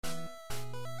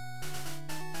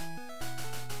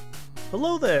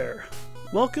Hello there!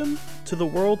 Welcome to the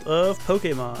world of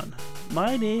Pokemon.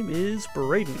 My name is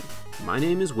Braden. My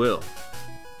name is Will.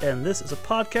 And this is a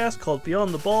podcast called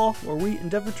Beyond the Ball, where we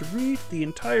endeavor to read the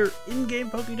entire in-game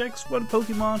Pokédex, one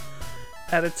Pokemon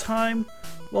at a time.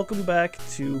 Welcome back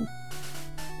to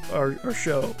our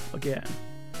show again.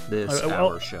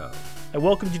 Our show. I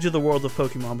welcomed you to the world of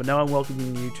Pokemon, but now I'm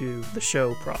welcoming you to the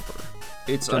show proper.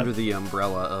 It's under the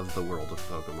umbrella of the world of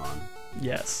Pokemon.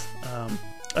 Yes.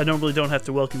 I normally don't have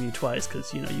to welcome you twice,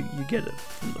 because, you get it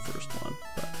from the first one.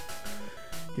 But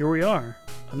here we are.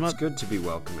 It's good to be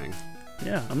welcoming.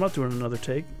 Yeah, I'm not doing another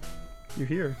take. You're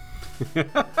here.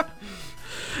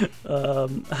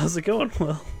 How's it going,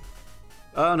 Will?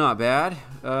 Oh, not bad.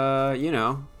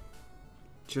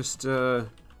 Just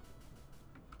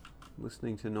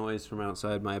listening to noise from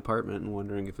outside my apartment and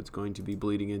wondering if it's going to be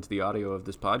bleeding into the audio of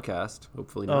this podcast.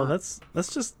 Hopefully not. Oh, that's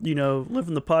just,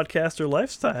 living the podcaster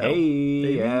lifestyle. Hey,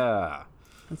 baby. Yeah.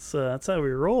 That's how we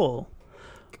roll.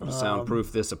 Gotta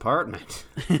soundproof this apartment.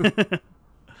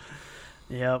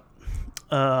 Yep.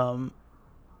 We're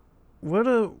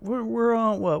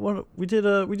on what we did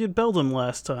Beldum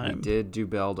last time. We did do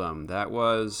Beldum. That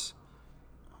was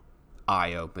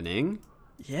eye-opening.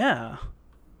 Yeah.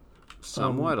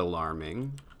 Somewhat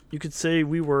alarming. You could say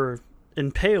we were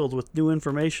impaled with new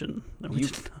information. You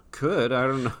could. I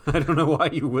don't know why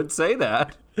you would say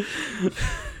that.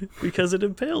 Because it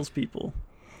impales people.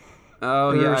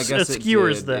 Oh, yeah, I guess it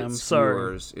skewers them.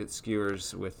 Sorry. It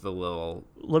skewers with the little.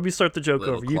 Let me start the joke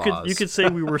over. Claws. You could say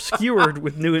we were skewered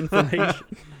with new information.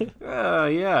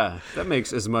 Yeah, that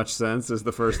makes as much sense as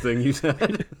the first thing you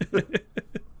said.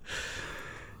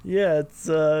 Yeah, it's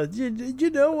the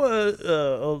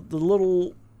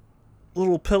little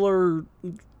pillar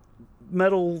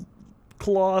metal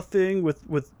claw thing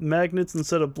with magnets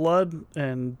instead of blood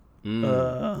and.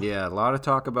 Yeah, a lot of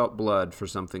talk about blood for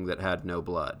something that had no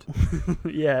blood.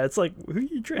 Yeah, it's like, who are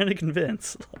you trying to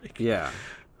convince? Yeah.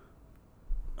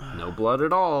 No blood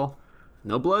at all.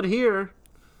 No blood here.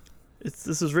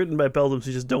 This is written by Beldum, so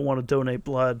you just don't want to donate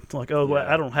blood. Like, oh, well,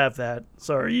 I don't have that.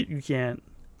 Sorry, you can't.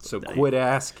 So quit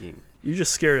asking. You're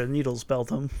just scared of needles,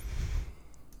 Beldum.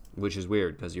 Which is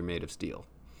weird, because you're made of steel.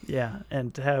 Yeah,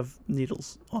 and to have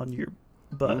needles on your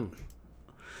butt.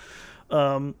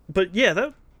 But yeah,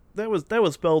 that was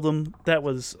Beldum. That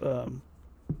was a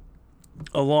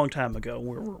long time ago.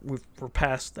 We're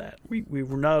past that.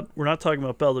 We're not talking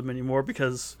about Beldum anymore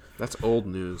because that's old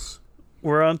news.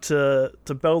 We're on to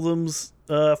Beldum's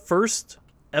first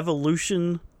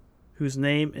evolution, whose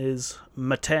name is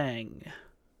Matang.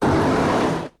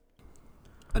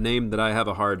 A name that I have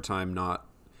a hard time not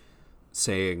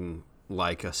saying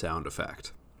like a sound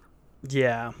effect.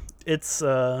 Yeah, it's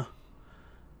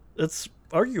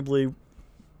arguably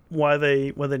why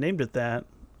they named it that.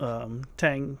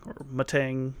 Tang or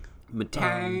Matang.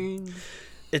 Matang.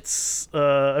 It's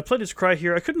I played his cry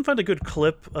here. I couldn't find a good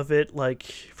clip of it like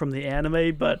from the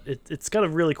anime, but it's got a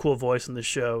really cool voice in the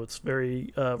show. It's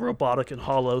very robotic and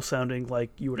hollow sounding, like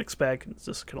you would expect. It's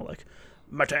just kind of like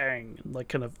Matang, like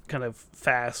kind of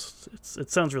fast. It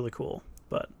sounds really cool.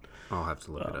 But I'll have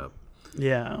to look it up.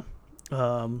 Yeah.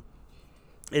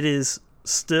 It is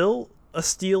still a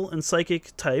steel and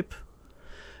psychic type.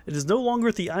 It is no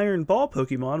longer the Iron Ball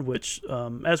Pokemon, which,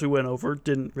 as we went over,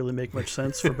 didn't really make much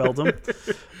sense for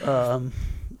Beldum.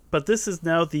 But this is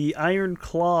now the Iron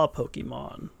Claw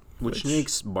Pokemon. Which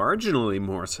makes marginally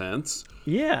more sense.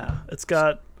 Yeah. It's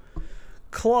got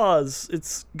claws.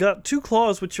 It's got two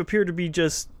claws, which appear to be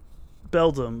just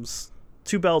Beldums.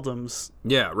 Two Beldums.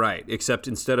 Yeah, right. Except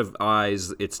instead of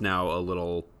eyes, it's now a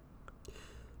little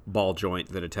ball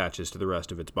joint that attaches to the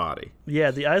rest of its body.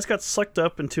 Yeah, the eyes got sucked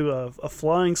up into a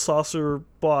flying saucer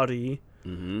body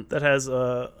that has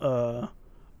a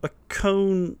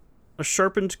cone, a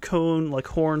sharpened cone like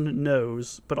horn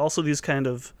nose, but also these kind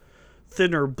of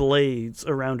thinner blades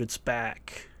around its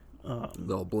back.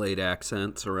 Little blade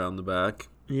accents around the back.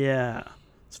 Yeah,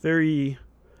 it's very.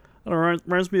 I don't know,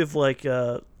 reminds me of like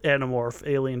Animorph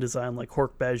alien design, like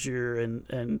Hork-Bajir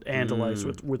and Andalites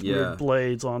with weird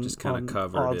blades on just kind of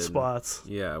covered odd in, spots.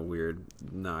 Yeah, weird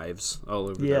knives all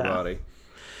over their body.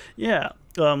 Yeah.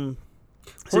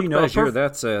 Hork-Bajir,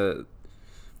 that's a...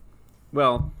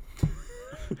 Well, I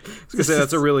was going to say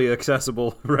that's a really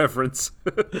accessible reference.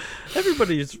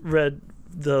 Everybody's read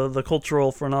the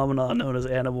cultural phenomenon known as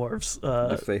Animorphs.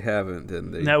 If they haven't,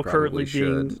 then they now probably currently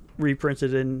being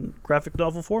reprinted in graphic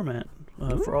novel format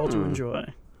for all to enjoy.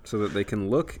 So that they can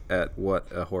look at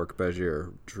what a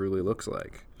Hork-Bajir truly looks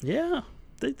like. Yeah.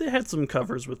 They had some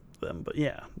covers with them, but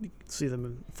yeah, you can see them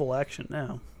in full action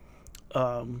now.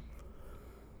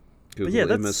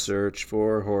 Google image search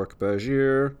for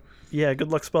Hork-Bajir. Yeah, good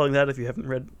luck spelling that if you haven't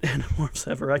read Animorphs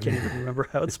ever. I can't even remember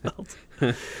how it's spelled.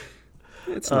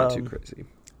 It's not too crazy.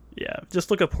 Yeah, just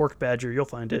look up Pork Badger. You'll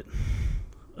find it.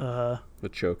 The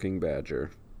choking badger.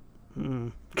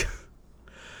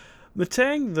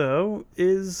 Matang, though,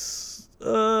 is...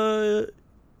 I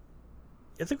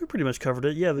think we pretty much covered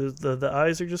it. Yeah, the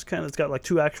eyes are just kind of... It's got like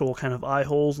 2 actual kind of eye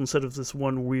holes instead of this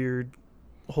one weird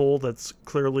hole that's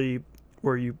clearly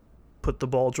where you put the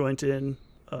ball joint in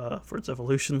for its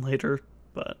evolution later.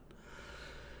 But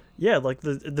yeah, like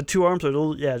the 2 arms are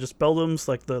little, just Beldums.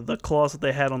 Like the claws that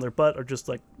they had on their butt are just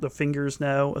like the fingers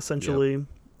now, essentially.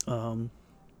 Yep.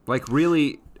 Like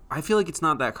really... I feel like it's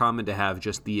not that common to have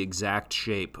just the exact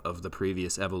shape of the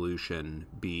previous evolution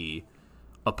be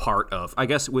a part of, I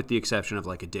guess with the exception of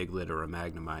like a Diglett or a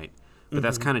Magnemite. But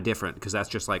that's kind of different because that's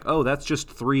just like, oh, that's just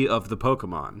 3 of the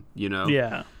Pokemon, you know?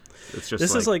 Yeah. It's just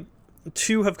this is like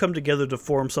 2 have come together to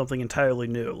form something entirely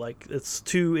new. Like it's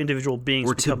 2 individual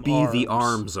beings or to be arms. the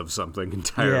arms of something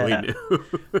entirely new.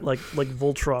 like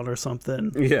Voltron or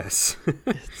something. Yes.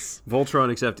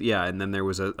 Voltron, except, and then there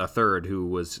was a third who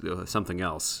was something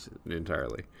else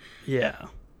entirely. Yeah.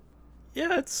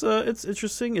 Yeah, it's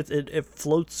interesting. It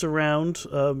floats around,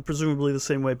 presumably the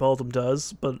same way Beldum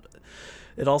does, but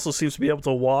it also seems to be able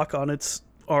to walk on its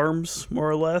arms, more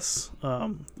or less.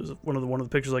 There's one of the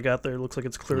pictures I got there. It looks like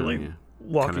it's clearly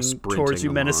walking towards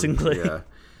you menacingly. Yeah.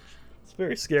 It's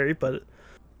very scary, but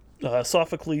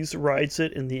Sophocles rides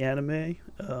it in the anime.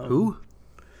 Who?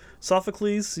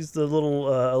 Sophocles. He's the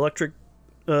little electric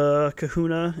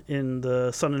kahuna in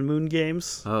the Sun and Moon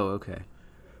games. Oh, okay.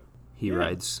 He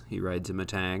rides a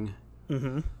Matang.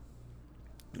 Mm-hmm.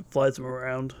 Flies him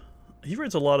around. He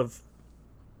rides a lot of...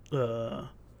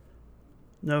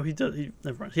 No, he does.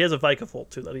 Never mind. He has a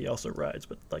Vikavolt too that he also rides,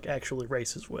 but like actually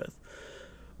races with.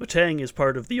 Matang is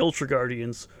part of the Ultra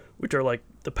Guardians, which are like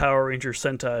the Power Ranger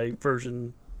Sentai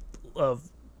version of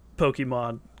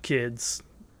Pokemon Kids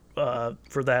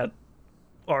for that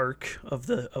arc of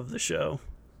the show.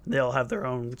 They all have their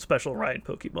own special ride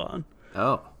Pokemon.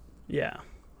 Oh. Yeah.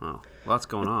 Oh, lots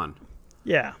going on.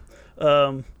 Yeah.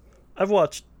 I've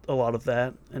watched a lot of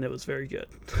that, and it was very good.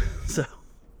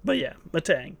 But yeah,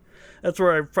 Matang. That's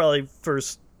where I probably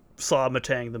first saw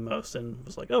Matang the most, and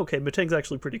was like, oh, okay, Matang's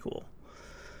actually pretty cool.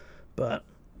 But,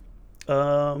 what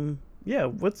are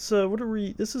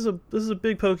we? This is a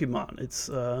big Pokemon. It's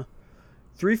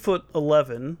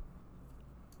 3'11",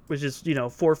 which is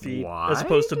 4 feet, as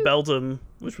opposed to Beldum,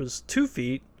 which was 2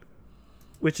 feet,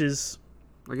 which is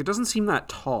like it doesn't seem that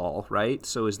tall, right?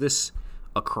 So is this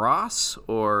a cross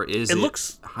or is it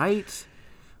looks height?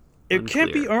 It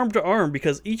can't be arm to arm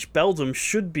because each Beldum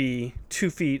should be 2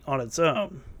 feet on its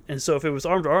own, and so if it was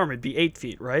arm to arm, it'd be 8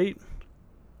 feet, right?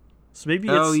 So maybe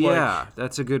it's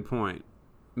that's a good point.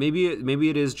 Maybe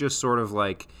it is just sort of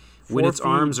like when its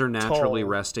arms are naturally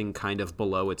resting kind of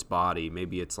below its body.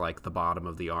 Maybe it's like the bottom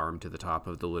of the arm to the top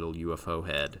of the little UFO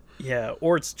head. Yeah,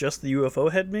 or it's just the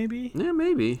UFO head. Maybe. Yeah,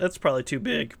 maybe. That's probably too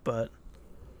big, but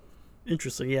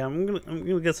interesting. Yeah, I'm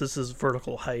gonna guess this is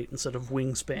vertical height instead of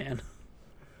wingspan.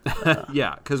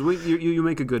 Yeah, because you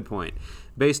make a good point.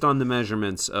 Based on the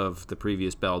measurements of the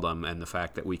previous Beldum and the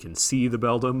fact that we can see the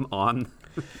Beldum on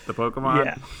the Pokemon.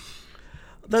 Yeah.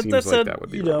 That said,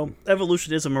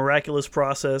 evolution is a miraculous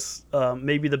process.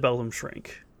 Maybe the Beldum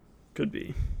shrink. Could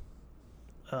be.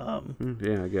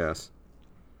 Yeah, I guess.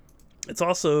 It's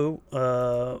also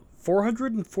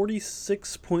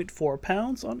 446.4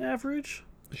 pounds on average,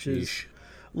 which is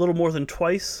a little more than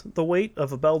twice the weight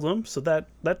of a Beldum, so that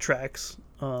tracks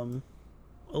a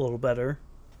little better.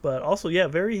 But also, yeah,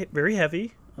 very, very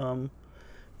heavy.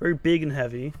 Very big and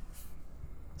heavy.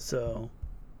 So...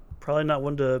 probably not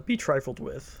one to be trifled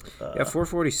with.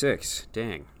 446.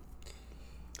 Dang.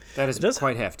 That is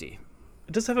quite hefty.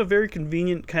 It does have a very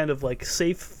convenient kind of like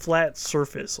safe flat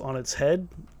surface on its head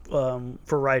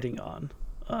for riding on.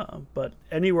 But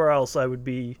anywhere else I would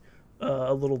be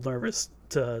a little nervous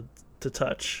to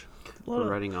touch. For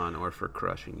riding on or for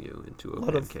crushing you into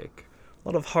a pancake. A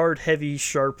lot of hard, heavy,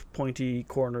 sharp, pointy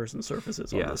corners and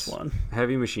surfaces on this one.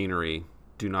 Heavy machinery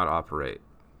do not operate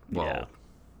while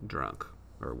drunk.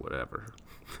 Or whatever.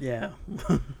 Yeah.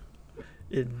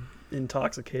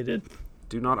 Intoxicated.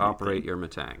 Do not operate your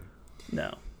Matang.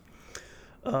 No.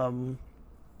 But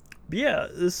yeah,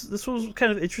 this was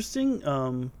kind of interesting.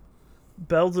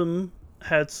 Beldum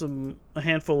had a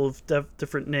handful of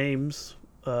different names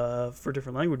for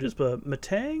different languages, but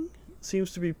Matang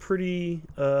seems to be pretty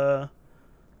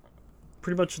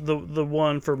much the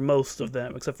one for most of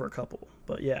them, except for a couple.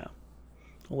 But yeah,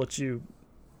 I'll let you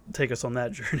take us on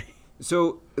that journey.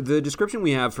 So the description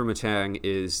we have for Matang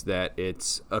is that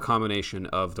it's a combination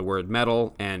of the word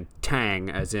metal and tang,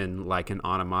 as in like an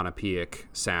onomatopoeic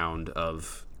sound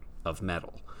of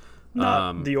metal.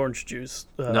 Not the orange juice.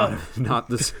 Not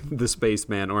the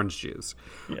spaceman orange juice.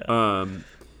 Yeah.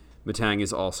 Matang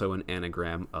is also an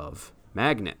anagram of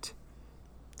magnet.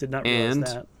 Did not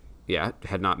realize that. Yeah,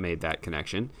 had not made that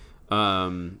connection.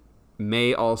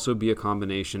 May also be a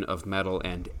combination of metal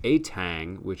and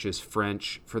étang, which is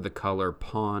French for the color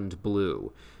pond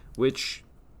blue, which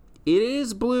it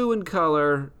is blue in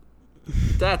color.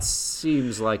 That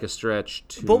seems like a stretch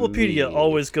to Bulbapedia me.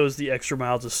 always goes the extra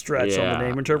mile to stretch on the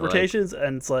name interpretations,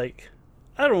 and it's like,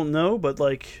 I don't know, but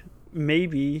like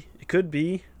maybe it could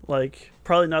be like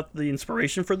probably not the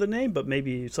inspiration for the name, but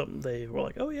maybe something they were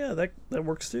like, oh yeah, that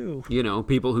works too. You know,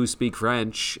 people who speak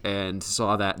French and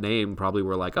saw that name probably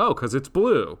were like, oh, because it's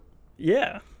blue.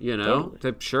 Yeah. You know,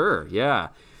 totally. Sure, yeah.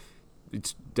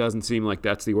 It doesn't seem like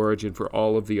that's the origin for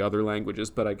all of the other languages,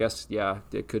 but I guess, yeah,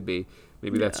 it could be.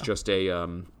 Maybe that's just a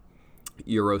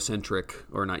Eurocentric,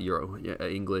 or not Euro,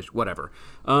 English, whatever.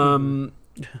 Anglocentric?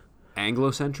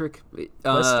 Western?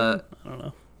 I don't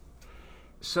know.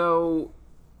 So,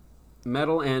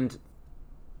 metal and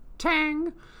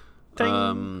tang.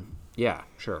 Tang. Yeah,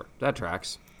 sure. That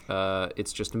tracks.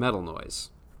 It's just a metal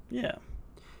noise. Yeah.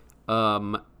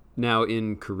 Now,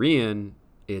 in Korean,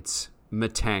 it's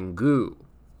matangu.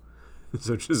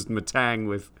 So just matang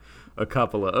with a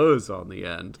couple of O's on the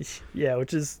end. Yeah,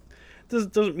 which is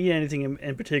doesn't mean anything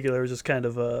in particular. It's just kind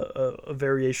of a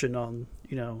variation on,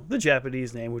 you know, the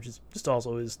Japanese name, which is just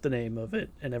also is the name of it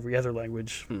in every other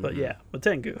language. Mm-hmm. But yeah,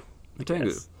 Matangu.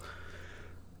 Matangu.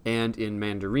 And in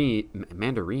Mandarin.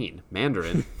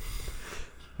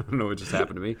 I don't know what just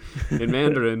happened to me. In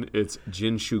Mandarin, it's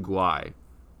Jinshu Guai,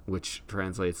 which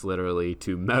translates literally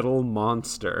to metal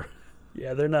monster.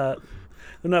 Yeah, they're not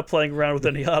playing around with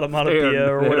any onomatopoeia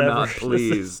or whatever. They're not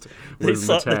pleased they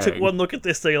took one look at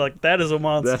this thing like, that is a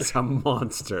monster. That's a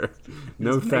monster.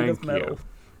 No thank you.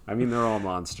 I mean, they're all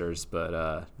monsters,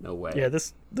 but no way. Yeah,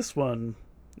 this one,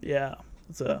 yeah,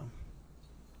 it's a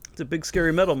big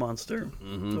scary metal monster.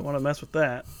 Mm-hmm. Don't want to mess with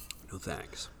that. No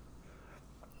thanks.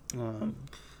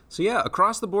 So yeah,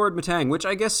 across the board Matang, which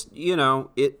I guess, you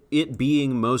know, it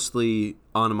being mostly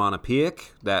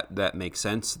onomatopoeic, that makes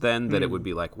sense then, that it would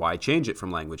be like, why change it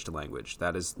from language to language?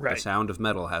 That is, right. The sound of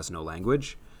metal has no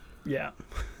language. Yeah.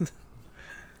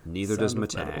 Neither does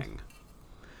Matang.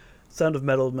 Sound of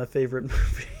Metal is my favorite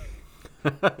movie.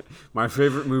 My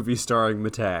favorite movie starring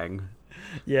Matang.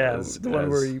 Yeah, the one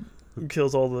where he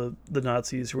kills all the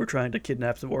Nazis who were trying to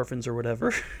kidnap some orphans or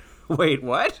whatever. Wait,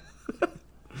 what?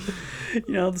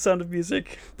 You know, The Sound of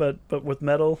Music, but with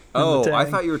metal. Oh, I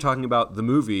thought you were talking about the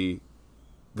movie.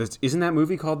 Isn't that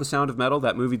movie called The Sound of Metal?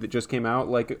 That movie that just came out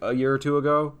like a year or two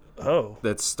ago? Oh.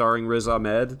 That's starring Riz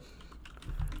Ahmed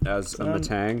as a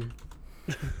Matang.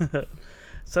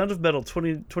 Sound of Metal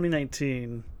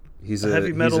 2019. He's a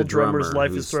heavy metal drummer's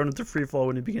life is thrown into freefall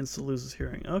when he begins to lose his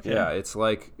hearing. Okay. Yeah, it's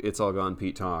like It's All Gone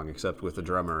Pete Tong, except with a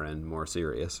drummer and more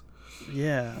serious.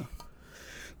 Yeah.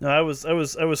 No, I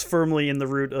was firmly in the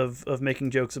root of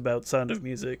making jokes about Sound of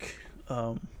Music.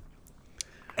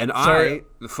 And I,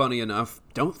 funny enough,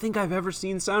 don't think I've ever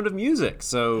seen Sound of Music,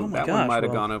 so one might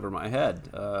have gone over my head.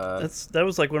 That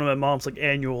was like one of my mom's like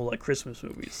annual like Christmas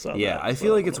movies. Yeah, I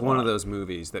feel like it's one of those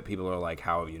movies that people are like,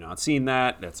 "How have you not seen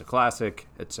that? That's a classic,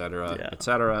 etc.,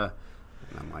 etc."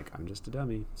 And I'm like, "I'm just a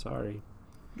dummy. Sorry."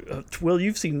 Will,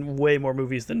 you've seen way more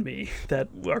movies than me that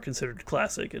are considered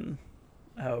classic, and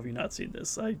how have you not seen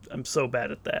this? I'm so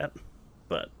bad at that,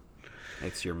 but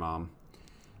it's your mom.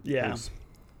 Yeah.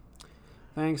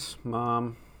 Thanks,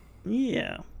 Mom.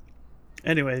 Yeah.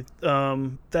 Anyway,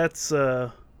 that's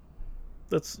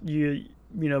you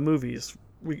know, movies.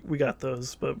 We got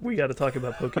those, but we got to talk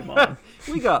about Pokemon.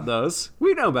 We got those.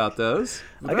 We know about those.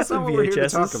 I that's got not what we're here to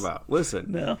talk about.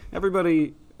 Listen, no.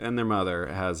 Everybody and their mother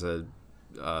has a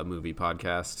movie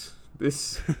podcast.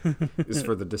 This is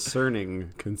for the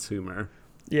discerning consumer.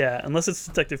 Yeah, unless it's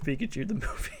Detective Pikachu, the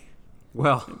movie.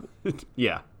 Well,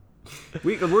 yeah.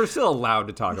 We're still allowed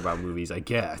to talk about movies, I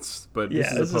guess, but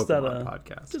this is a Pokemon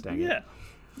podcast. Dang it.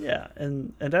 Yeah,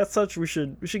 and as such, we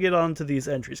should get on to these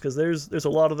entries because there's a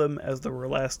lot of them, as there were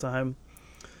last time,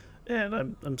 and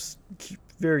I'm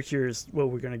very curious what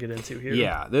we're going to get into here.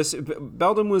 Yeah, this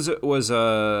Beldum was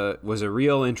a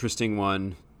real interesting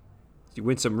one. It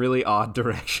went some really odd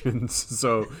directions,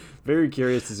 so very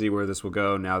curious to see where this will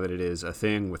go now that it is a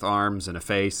thing with arms and a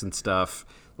face and stuff.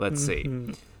 Let's see.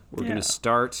 We're going to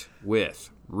start with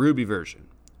Ruby version.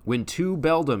 When two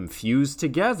Beldum fuse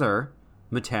together,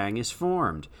 Matang is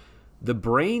formed. The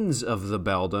brains of the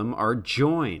Beldum are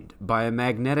joined by a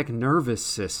magnetic nervous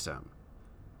system.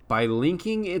 By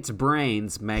linking its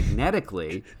brains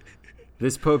magnetically,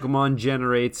 this Pokemon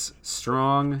generates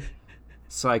strong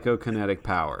psychokinetic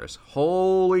powers.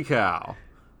 Holy cow.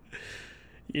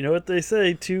 You know what they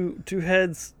say, two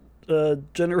heads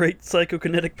generate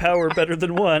psychokinetic power better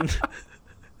than one.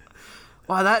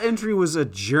 Wow, that entry was a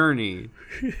journey.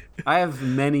 I have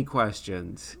many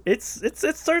questions. It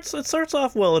starts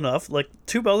off well enough, like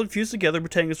two Beldum fused together,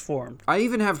 Batanga's formed. I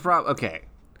even have okay.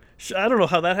 I don't know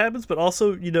how that happens, but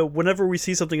also, whenever we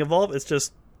see something evolve,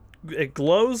 it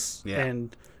glows,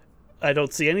 and I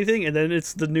don't see anything, and then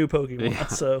it's the new Pokemon. Yeah.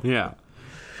 So yeah.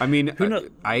 I mean,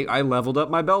 I leveled up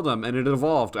my Beldum, and it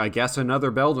evolved. I guess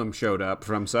another Beldum showed up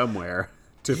from somewhere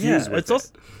to fuse with it.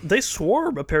 Also, they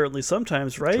swarm, apparently,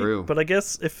 sometimes, right? True. But I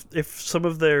guess if some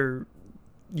of their,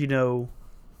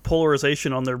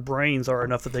 polarization on their brains are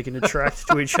enough that they can attract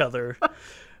to each other,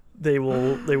 they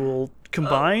will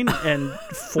combine and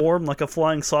form like a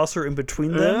flying saucer in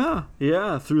between them.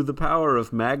 Yeah, through the power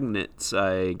of magnets,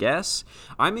 I guess.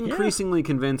 I'm increasingly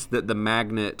convinced that the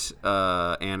magnet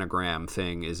anagram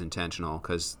thing is intentional,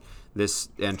 because this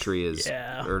entry is,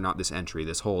 or not this entry,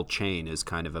 this whole chain is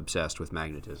kind of obsessed with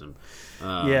magnetism.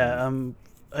 I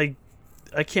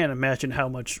can't imagine how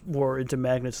much more into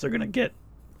magnets they're going to get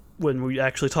when we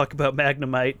actually talk about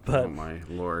Magnemite, but... Oh my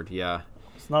lord, yeah.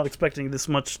 I was not expecting this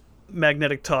much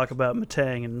magnetic talk about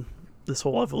Metang and this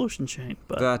whole evolution chain.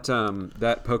 But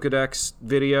that Pokedex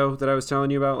video that I was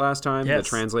telling you about last time, the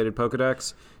translated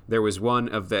Pokedex, there was one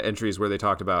of the entries where they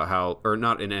talked about how, or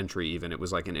not an entry even, it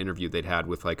was like an interview they'd had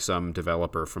with like some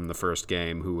developer from the first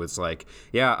game who was like,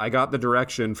 yeah, I got the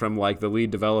direction from like the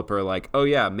lead developer, like, oh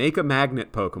yeah, make a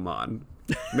magnet Pokemon.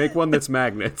 Make one that's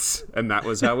magnets. And that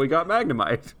was how we got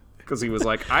Magnemite. Because he was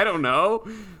like, I don't know.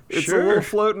 It's a little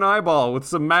floating eyeball with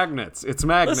some magnets. It's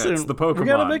magnets, the Pokemon. We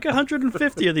gotta make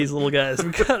 150 of these little guys.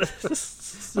 We gotta.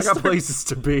 I got places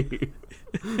to be.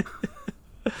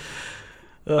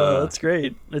 That's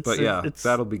great.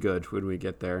 That'll be good when we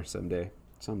get there someday.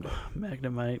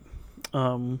 Magnemite.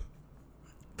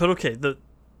 But okay, the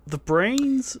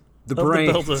brains. The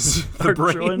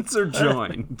brains are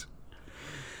joined.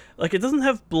 Like, it doesn't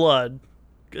have blood.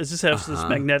 It just has this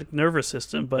magnetic nervous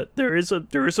system, but there is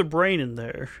a brain in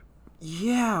there.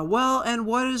 Yeah, well, and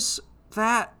what does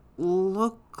that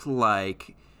look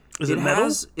like? Is it metal? It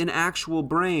has an actual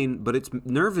brain, but its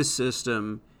nervous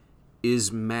system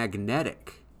is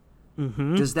magnetic.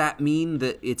 Mm-hmm. Does that mean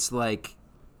that it's like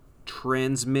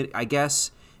transmit? I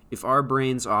guess if our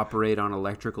brains operate on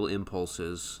electrical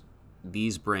impulses,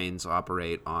 these brains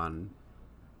operate on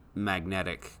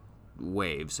magnetic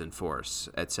waves and force,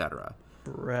 etc.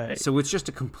 Right. So it's just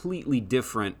a completely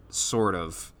different sort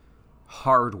of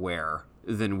hardware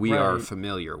than we are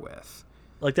familiar with.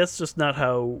 Like, that's just not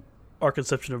how our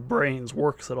conception of brains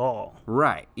works at all.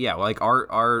 Right. Yeah, like our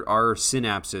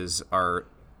synapses are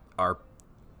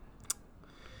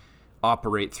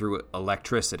operate through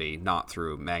electricity, not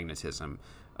through magnetism.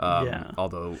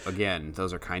 Although, again,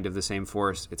 those are kind of the same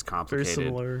force. It's complicated. Very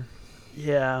similar.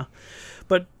 Yeah.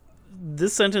 But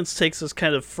this sentence takes us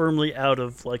kind of firmly out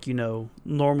of, like,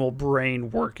 normal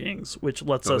brain workings, which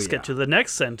lets us get to the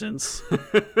next sentence.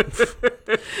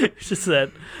 Which is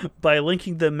that by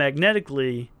linking them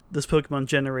magnetically, this Pokemon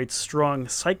generates strong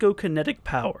psychokinetic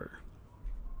power.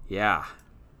 Yeah.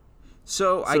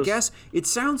 So I guess it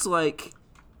sounds like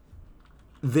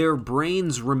their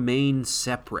brains remain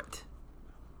separate.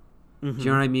 Mm-hmm. Do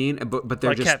you know what I mean? But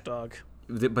they're like just cat dog.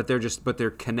 But they're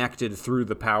connected through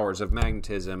the powers of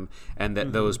magnetism, and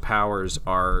that those powers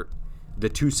are, the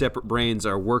two separate brains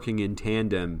are working in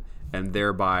tandem and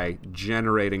thereby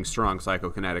generating strong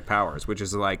psychokinetic powers, which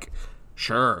is like,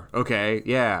 sure, okay,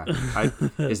 yeah.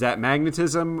 Is that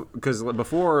magnetism? Because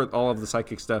before, all of the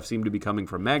psychic stuff seemed to be coming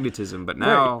from magnetism, but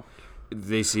now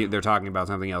they're talking about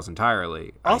something else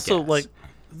entirely. Also, like,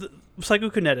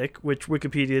 psychokinetic, which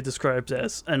Wikipedia describes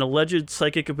as an alleged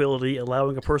psychic ability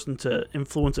allowing a person to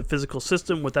influence a physical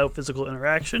system without physical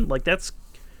interaction. Like, that's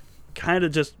kind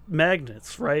of just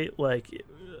magnets, right? Like,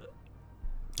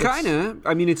 kind of.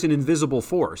 I mean, it's an invisible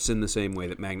force in the same way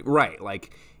that right?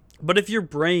 Like, but if your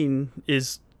brain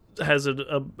has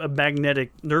a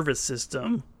magnetic nervous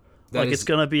system, like, it's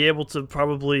gonna be able to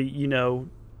probably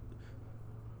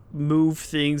move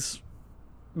things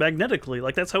magnetically.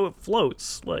 Like, that's how it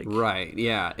floats. Like, right,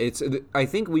 yeah. I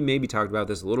think we maybe talked about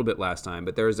this a little bit last time,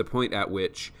 but there is a point at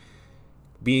which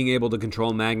being able to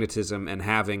control magnetism and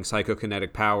having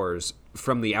psychokinetic powers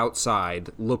from the outside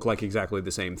look like exactly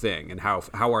the same thing, and how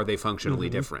are they functionally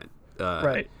different?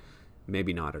 Right.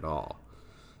 Maybe not at all.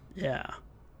 Yeah.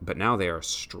 but now they are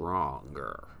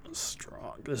stronger.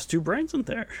 Strong. There's 2 brains in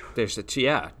there. There's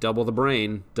double the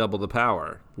brain, double the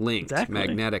power, linked Exactly.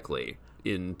 magnetically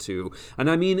into.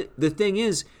 And I mean, the thing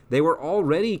is, they were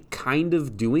already kind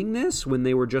of doing this when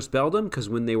they were just Beldam, because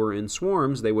when they were in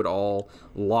swarms, they would all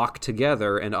lock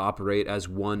together and operate as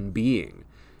one being.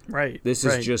 Right. This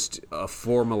is just a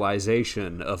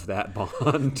formalization of that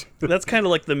bond. That's kind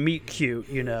of like the meet cute,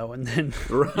 and then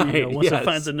once it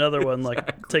finds another one,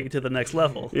 like take it to the next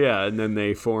level. Yeah, and then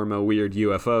they form a weird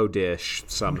UFO dish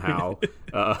somehow.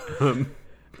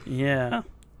 Yeah.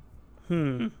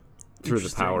 Through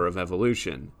the power of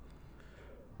evolution.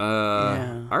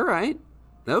 All right.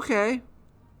 Okay.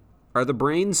 Are the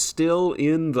brains still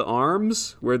in the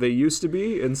arms where they used to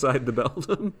be inside the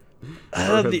Beldam?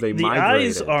 The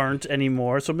eyes aren't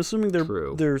anymore, so I'm assuming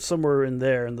they're somewhere in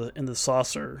there in the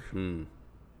saucer.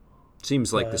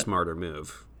 Seems like the smarter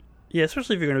move. Yeah,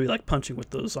 especially if you're going to be like punching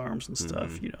with those arms and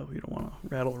stuff. You don't want to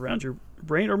rattle around your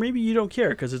brain, or maybe you don't care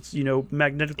because it's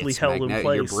magnetically held in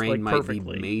place. Your brain might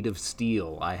perfectly. be made of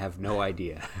steel. I have no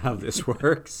idea how this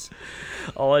works.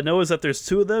 All I know is that there's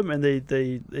 2 of them, and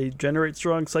they generate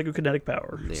strong psychokinetic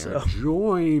power. They are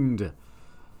joined.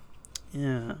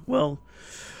 Yeah. Well,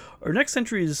 our next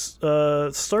entry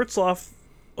starts off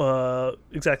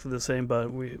exactly the same, but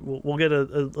we'll get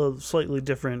a slightly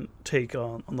different take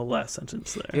on the last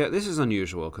sentence there. Yeah, this is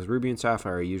unusual because Ruby and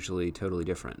Sapphire are usually totally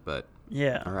different, but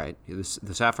yeah. All right.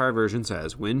 The Sapphire version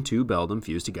says, when 2 Beldam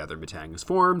fuse together, Metang is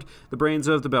formed. The brains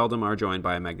of the Beldam are joined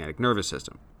by a magnetic nervous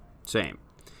system. Same.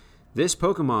 This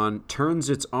Pokemon turns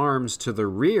its arms to the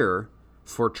rear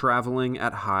for traveling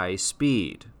at high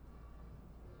speed.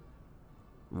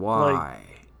 Why?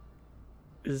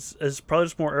 It's probably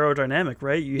just more aerodynamic,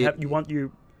 right? You want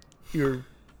your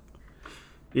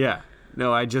Yeah.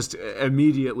 No, I just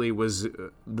immediately was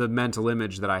the mental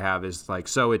image that I have is like,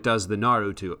 so it does the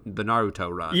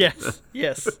Naruto run.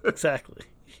 Yes, exactly.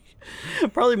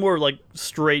 Probably more like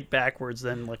straight backwards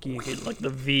than like you get like the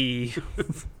V.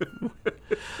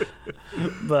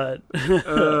 But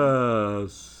oh,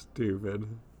 stupid.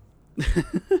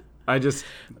 I don't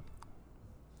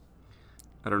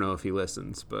know if he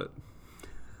listens, but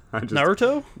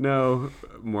Naruto? No,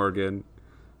 Morgan.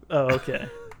 Oh, okay.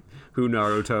 Who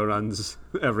Naruto runs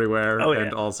everywhere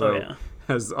and also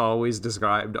has always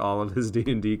described all of his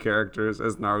D&D characters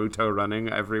as Naruto running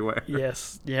everywhere.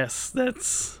 Yes,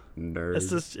 that's nerd. It's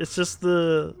just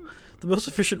the most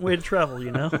efficient way to travel,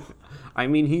 I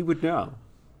mean, he would know.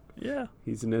 Yeah.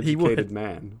 He's an educated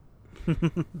man.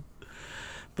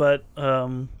 But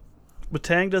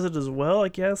Metang does it as well, I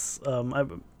guess.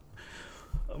 I'm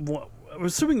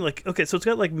assuming so it's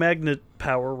got like magnet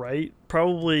power, right?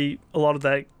 Probably a lot of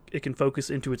that it can focus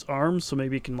into its arms, so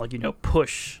maybe it can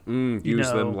push.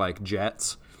 Use them like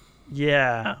jets.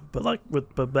 Yeah, but like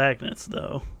with magnets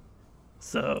though.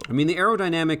 So I mean, the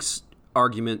aerodynamics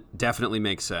argument definitely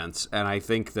makes sense, and I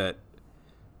think that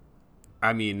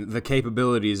the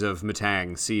capabilities of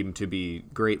Metang seem to be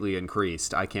greatly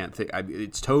increased. I can't think.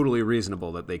 It's totally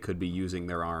reasonable that they could be using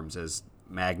their arms as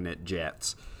magnet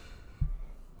jets.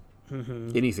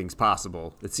 Mm-hmm. Anything's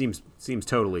possible. It seems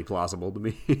totally plausible to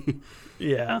me.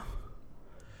 Yeah.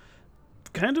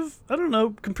 Kind of. I don't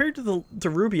know. Compared to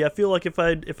Ruby, I feel like if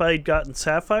I'd gotten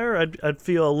Sapphire, I'd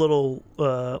feel a little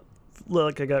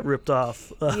like I got ripped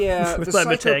off. Yeah, with the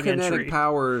my Metang psychokinetic entry.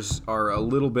 powers are a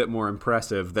little bit more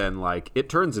impressive than it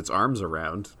turns its arms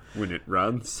around when it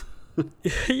runs.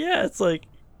 Yeah, it's like,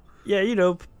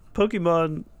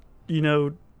 Pokemon,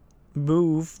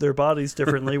 move their bodies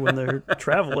differently when they're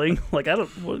traveling. Like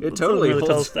It totally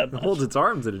holds its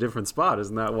arms at a different spot.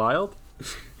 Isn't that wild?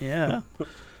 Yeah.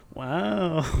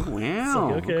 Wow.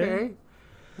 Wow. Okay.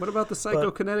 What about the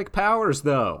psychokinetic powers,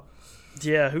 though?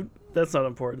 Yeah, that's not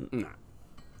important. No.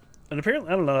 And apparently,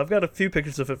 I don't know. I've got a few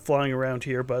pictures of it flying around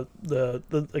here, but I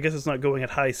guess it's not going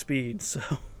at high speed. So.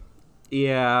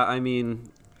 Yeah,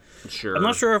 sure. I'm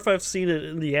not sure if I've seen it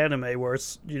in the anime where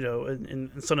it's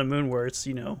in Sun and Moon where it's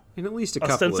in at least a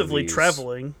couple ostensibly of these,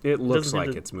 traveling. It looks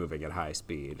like it's moving at high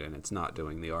speed and it's not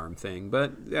doing the arm thing,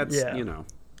 but that's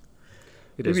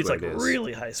it Maybe is it's what it is.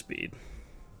 really high speed.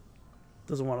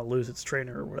 Doesn't want to lose its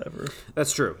trainer or whatever.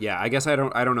 That's true. Yeah, I guess I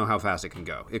don't know how fast it can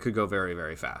go. It could go very,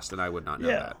 very fast, and I would not know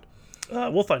that.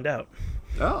 We'll find out.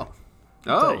 Oh,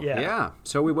 yeah.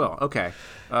 So we will. Okay.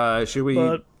 Should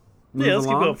we? Let's along?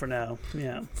 keep going for now.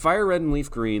 Yeah. Fire Red and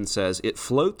Leaf Green says it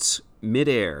floats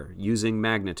midair using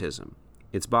magnetism.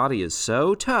 Its body is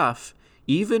so tough,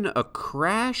 even a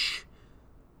crash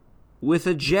with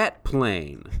a jet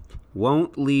plane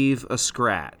won't leave a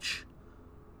scratch.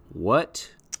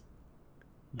 What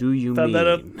do you Found mean? that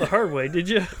out the hard way, did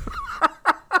you?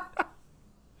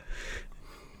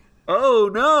 Oh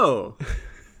no!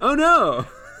 Oh no!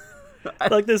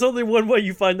 Like, there's only one way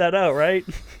you find that out, right?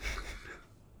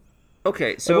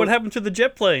 Okay, so Like, what happened to the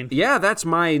jet plane? yeah, that's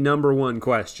my number one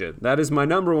question. That is my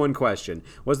number one question.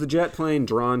 Was the jet plane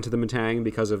drawn to the Metang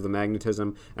because of the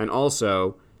magnetism? And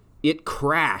also, it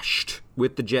crashed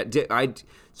with the jet.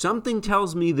 Something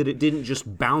tells me that it didn't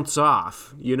just bounce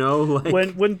off, you know?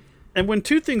 Like, when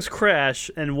two things crash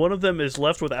and one of them is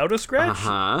left without a scratch,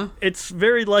 uh-huh. it's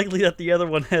very likely that the other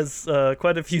one has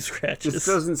quite a few scratches. This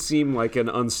doesn't seem like an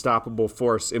unstoppable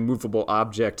force, immovable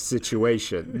object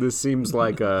situation. This seems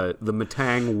like the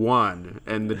Metang won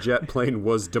and the jet plane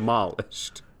was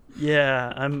demolished.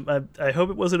 Yeah, I hope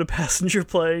it wasn't a passenger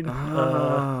plane.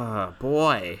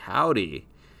 Boy, howdy.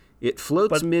 It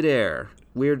floats midair.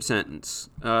 Weird sentence.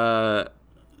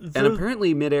 And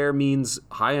apparently midair means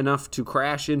high enough to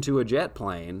crash into a jet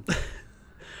plane.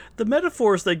 The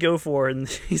metaphors they go for in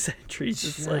these entries,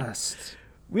 it's like,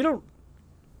 we don't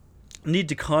need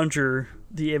to conjure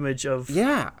the image of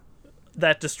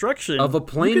that destruction. Of a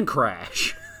plane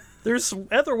crash. There's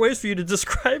other ways for you to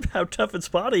describe how tough its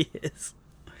body is.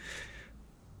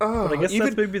 But I guess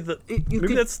that's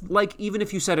that's like, even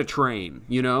if you said a train,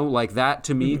 you know, like that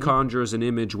to me conjures an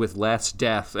image with less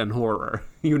death and horror,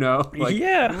 you know? Like,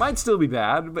 yeah. It might still be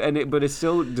bad, but it's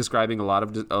still describing a lot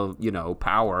of you know,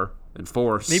 power and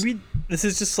force. Maybe this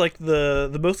is just like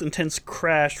the most intense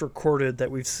crash recorded that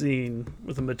we've seen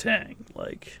with a Metang.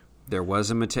 Like, there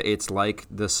was it's like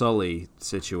the Sully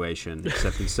situation,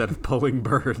 except instead of pulling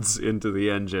birds into the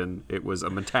engine, it was a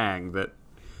Metang that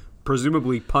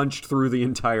presumably punched through the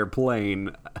entire plane.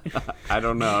 I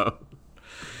don't know.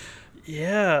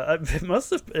 Yeah, it must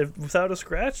have, without a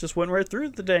scratch, just went right through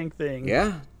the dang thing.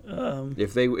 Yeah.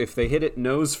 If they hit it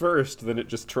nose first, then it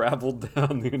just traveled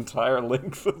down the entire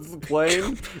length of the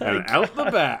plane and out the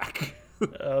back.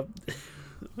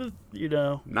 You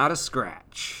know, not a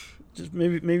scratch. Just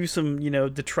maybe some, you know,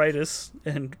 detritus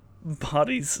and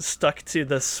bodies stuck to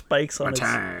the spikes on its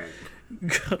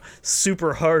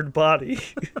super hard body.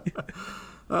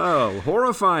 Oh,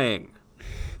 horrifying.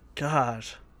 God.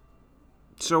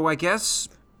 So I guess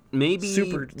maybe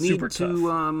super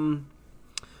to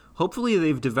hopefully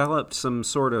they've developed some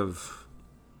sort of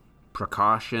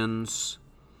precautions,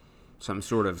 some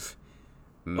sort of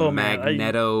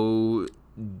magneto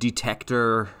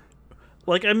detector.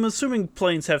 Like, I'm assuming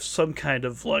planes have some kind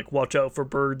of, like, watch out for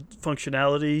bird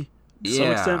functionality. To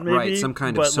some extent, maybe. Right. Some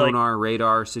kind of sonar,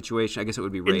 radar situation. I guess it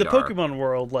would be radar. In the Pokemon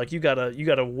world, like, you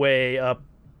gotta weigh up.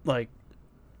 Like,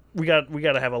 we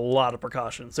gotta have a lot of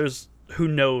precautions. There's who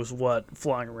knows what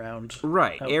flying around.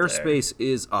 Right. Airspace there.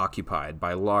 is occupied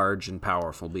by large and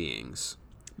powerful beings.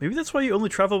 Maybe that's why you only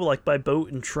travel, like, by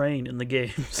boat and train in the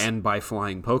games. And by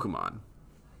flying Pokemon.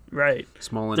 Right.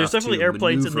 Small enough There's definitely to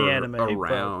airplanes in the maneuver anime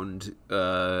around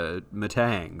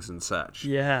Metangs and such.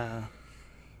 Yeah.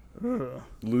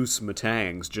 Loose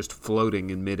Metangs just floating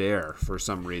in midair for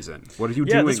some reason. What are you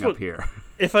doing up here?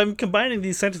 If I'm combining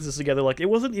these sentences together, like, it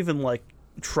wasn't even like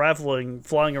flying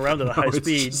around at a high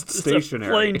speed. Just stationary.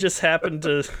 The plane just happened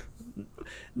to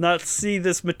not see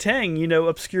this Metang, you know,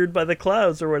 obscured by the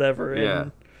clouds or whatever. Yeah.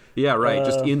 And, yeah, right.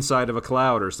 Just inside of a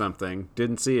cloud or something.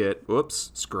 Didn't see it.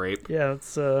 Whoops. Scrape. Yeah,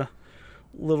 it's a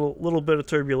little bit of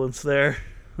turbulence there.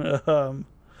 Wow.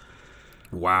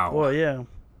 Well, yeah.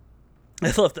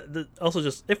 I love that. Also,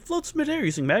 just it floats midair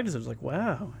using magnetism. It's like,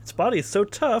 wow, its body is so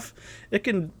tough, it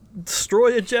can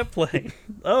destroy a jet plane.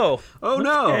 Oh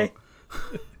no!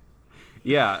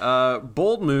 Yeah,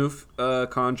 bold move,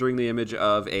 conjuring the image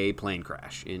of a plane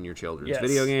crash in your children's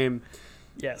video game.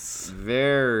 Yes.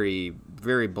 Very,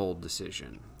 very bold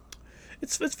decision.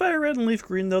 It's Fire Red and Leaf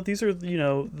Green, though. These are, you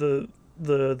know, the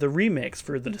remakes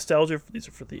for the nostalgia. These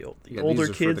are for the older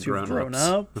kids who've grown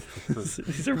up.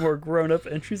 These are more grown-up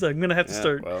entries. I'm gonna have to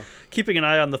start keeping an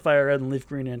eye on the Fire Red and Leaf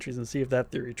Green entries and see if that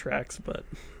theory tracks. But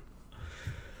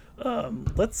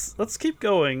let's keep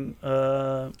going.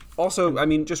 Also, I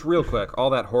mean, just real quick, all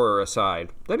that horror aside,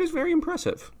 that is very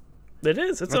impressive. It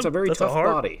is. That's a very tough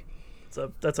body.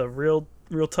 That's a real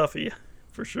toughie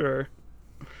for sure.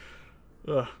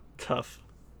 Ugh, tough.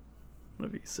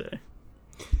 Whatever you say.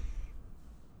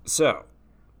 So,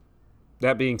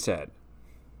 that being said,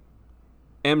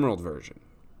 Emerald version.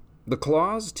 The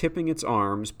claws tipping its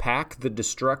arms pack the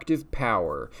destructive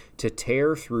power to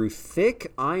tear through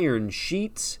thick iron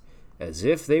sheets as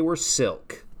if they were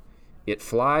silk. It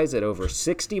flies at over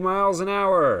 60 miles an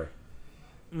hour.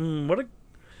 What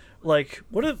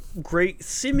a great,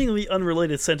 seemingly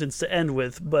unrelated sentence to end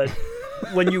with, but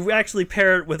when you actually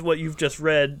pair it with what you've just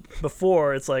read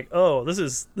before, it's like, oh, this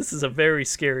is a very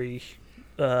scary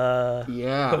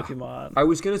Pokemon. I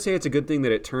was going to say it's a good thing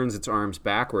that it turns its arms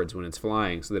backwards when it's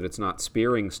flying so that it's not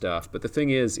spearing stuff. But the thing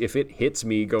is, if it hits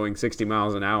me going 60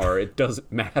 miles an hour, it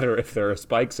doesn't matter if there are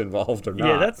spikes involved or not.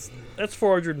 Yeah, that's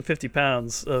 450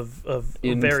 pounds of a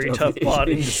very tough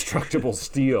body. Indestructible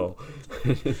steel.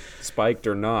 Spiked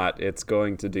or not, it's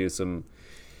going to do some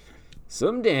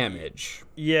damage.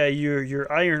 Yeah,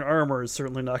 your iron armor is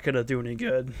certainly not going to do any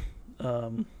good,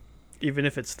 even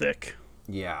if it's thick.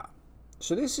 Yeah.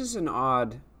 So this is an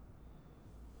odd...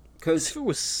 As if it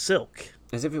was silk.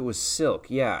 As if it was silk,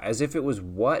 yeah. As if it was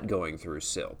what going through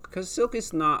silk? Because silk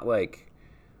is not like...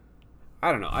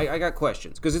 I don't know. I got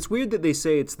questions. Because it's weird that they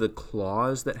say it's the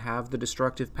claws that have the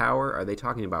destructive power. Are they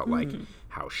talking about, like,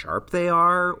 how sharp they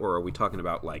are? Or are we talking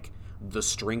about, like, the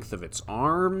strength of its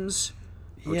arms?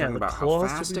 Are we talking about how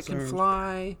fast it can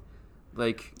fly?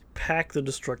 Like... Pack the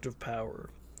destructive power.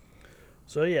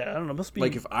 So, yeah, I don't know. Must be...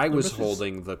 Like, if I was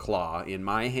holding the claw in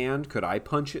my hand, could I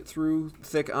punch it through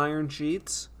thick iron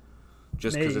sheets?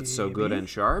 Just because it's so good and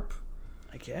sharp?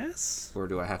 I guess. Or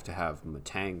do I have to have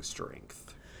Metang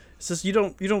strength? It's just you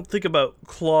don't think about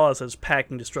claws as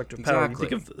packing destructive power. Exactly.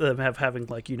 You think of them having,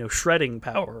 like, shredding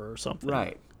power or something.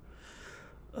 Right.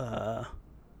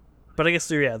 But I guess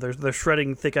they're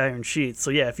shredding thick iron sheets.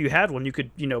 So, yeah, if you had one, you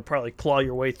could, probably claw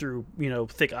your way through,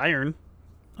 thick iron.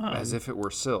 As if it were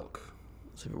silk.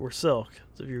 As if it were silk.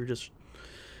 As if you were just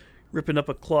ripping up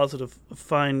a closet of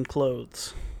fine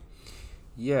clothes.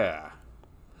 Yeah.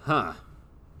 Huh.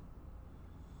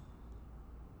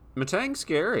 Metang's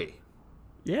scary.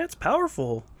 Yeah, it's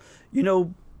powerful.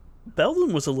 Beldum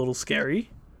was a little scary.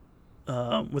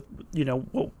 With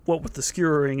what with the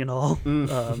skewering and all.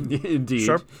 Indeed.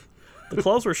 The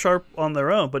claws were sharp on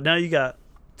their own, but now you got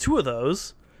two of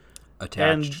those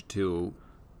attached to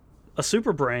a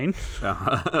super brain,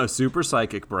 a super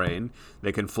psychic brain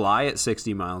that can fly at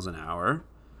 60 miles an hour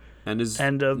and is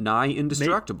nigh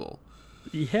indestructible.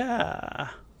 Yeah,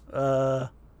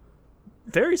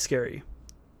 very scary.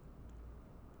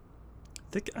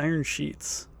 Thick iron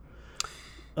sheets.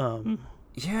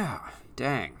 Yeah,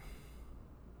 dang.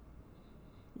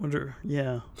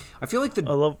 Yeah. I feel like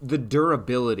the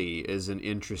durability is an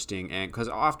interesting, and because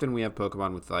often we have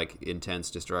Pokemon with like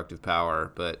intense destructive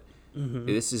power, but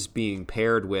this is being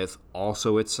paired with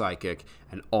also it's psychic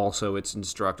and also it's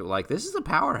indestructible. Like, this is a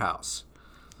powerhouse.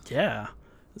 Yeah,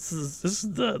 this is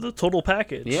the total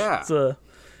package. Yeah, it's a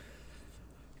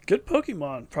good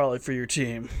Pokemon probably for your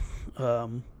team.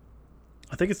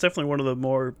 I think it's definitely one of the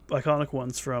more iconic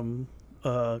ones from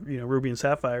Ruby and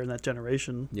Sapphire in that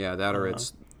generation. Yeah, that or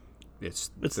it's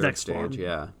third next stage.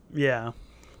 form. Yeah,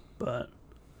 but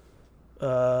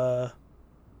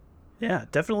yeah,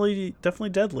 definitely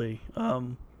deadly.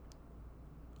 I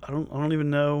don't even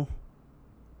know.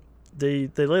 They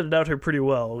laid it out here pretty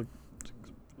well,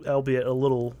 albeit a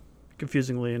little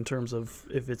confusingly in terms of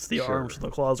if it's the arms or the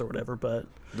claws or whatever. But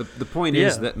the point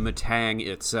is that Metang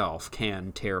itself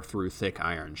can tear through thick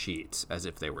iron sheets as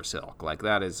if they were silk. Like,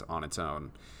 that is on its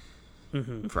own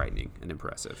frightening and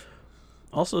impressive.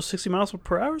 Also, 60 miles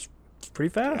per hour is pretty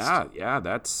fast. Yeah,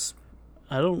 that's.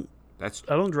 I don't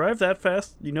drive that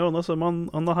fast, unless I'm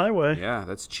on the highway. Yeah,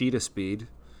 that's cheetah speed.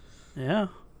 Yeah.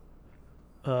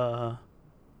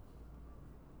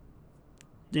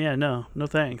 Yeah, no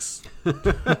thanks. No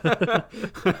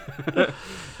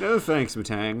thanks,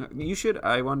 Metang. You should.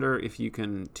 I wonder if you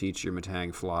can teach your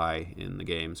Metang fly in the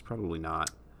games. Probably not.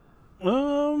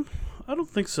 I don't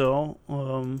think so.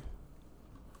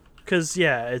 Because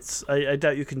I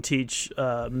doubt you can teach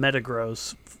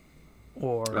Metagross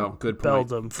or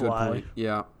Beldum fly. Good point.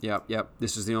 Yeah.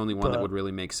 This is the only one that would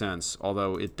really make sense.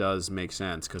 Although it does make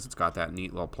sense because it's got that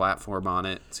neat little platform on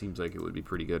it. It seems like it would be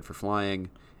pretty good for flying.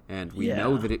 And we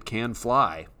know that it can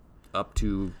fly up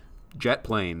to jet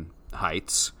plane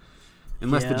heights.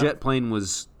 Unless the jet plane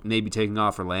was maybe taking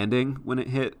off or landing when it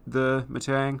hit the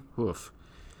Metang. Oof.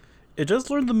 It does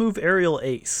learn the move Aerial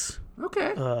Ace.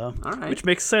 Okay. All right. Which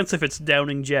makes sense if it's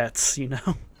downing jets,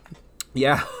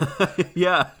 Yeah.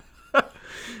 Yeah.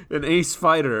 An ace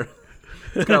fighter.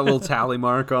 It's got a little tally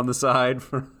mark on the side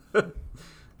for...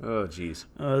 Oh, jeez.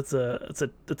 It's a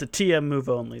TM move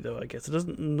only, though. I guess it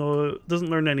doesn't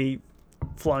learn any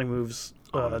flying moves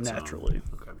naturally.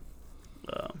 Okay.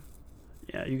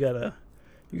 Yeah, you gotta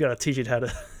teach it how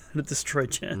to destroy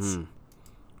jets.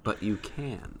 But you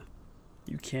can.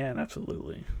 You can,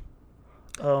 absolutely.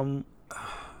 Oh,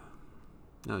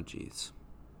 jeez.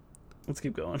 Let's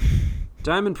keep going.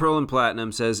 Diamond, Pearl, and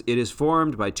Platinum says it is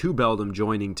formed by two Beldum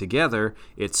joining together.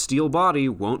 Its steel body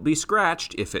won't be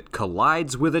scratched if it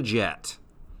collides with a jet.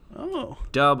 Oh.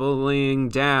 Doubling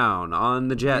down on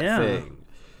the jet thing.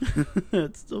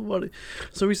 It's still funny.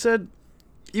 So we said,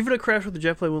 even a crash with a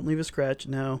jet plane won't leave a scratch.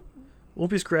 No. Won't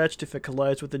be scratched if it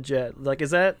collides with a jet. Like,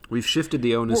 is that... We've shifted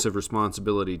the onus of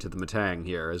responsibility to the Matang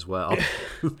here as well.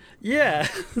 Yeah.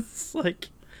 It's like...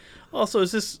 Also,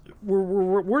 is this... We're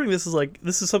wording this as like,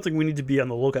 this is something we need to be on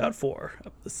the lookout for.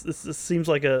 This seems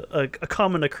like a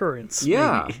common occurrence.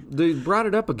 Yeah. Maybe. They brought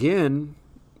it up again.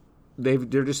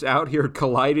 They're just out here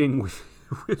colliding with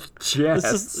jets.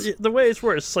 This is, the way it's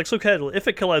worded, it's like so casual. If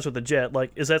it collides with a jet,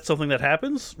 like, is that something that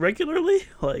happens regularly?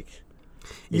 Like...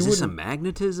 Is this a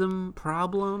magnetism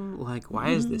problem? Like, why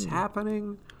is this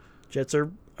happening? Jets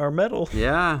are metal.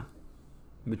 Yeah.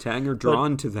 Matang are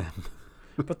drawn to them.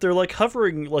 But they're like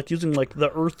hovering, like using like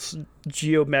the Earth's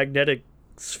geomagnetic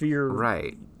sphere,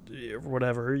 Right. Or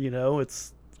whatever. You know,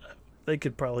 they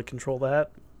could probably control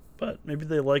that, but maybe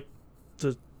they like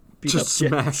to beat Just up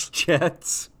smash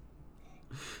jets.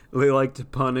 They like to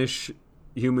punish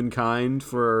humankind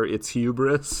for its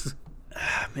hubris.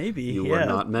 Maybe You were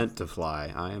not meant to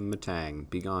fly. I am Matang.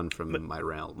 Be gone from my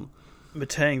realm.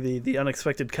 Matang, the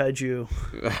unexpected kaiju.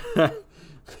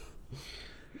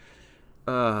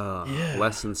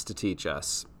 Lessons to teach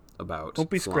us about Don't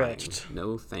be flying. scratched.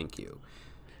 No, thank you.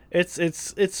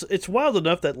 It's wild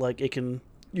enough that like it can,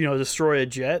 you know, destroy a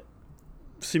jet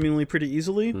seemingly pretty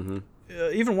easily. Mm-hmm.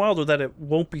 Even wilder that it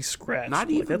won't be scratched. Not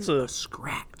like, even that's a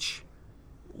scratch.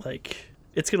 Like,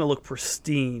 it's gonna look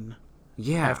pristine.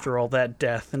 Yeah. After all that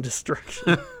death and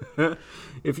destruction.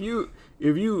 If you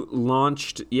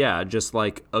launched, just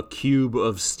like a cube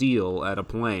of steel at a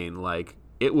plane, like,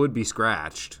 it would be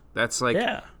scratched. That's like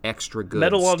extra good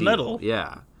metal steel. on metal.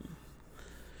 Yeah.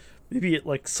 Maybe it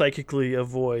like psychically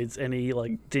avoids any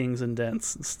like dings and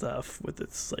dents and stuff with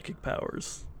its psychic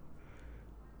powers.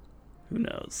 Who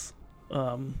knows?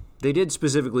 They did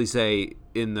specifically say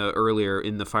in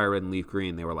the Fire Red and Leaf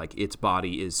Green, they were like, its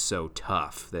body is so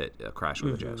tough that a crash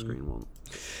with a jet screen won't.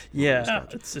 Yeah,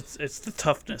 it's the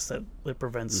toughness that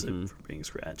prevents it from being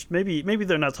scratched. Maybe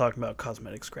they're not talking about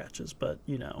cosmetic scratches, but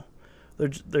you know, they're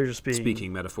just being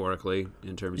speaking metaphorically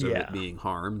in terms of it being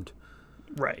harmed.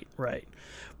 Right.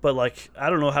 But like,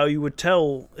 I don't know how you would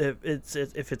tell if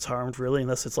it's harmed really,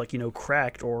 unless it's like, you know,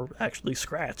 cracked or actually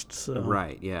scratched. So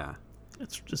Right. Yeah.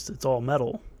 It's all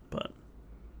metal, but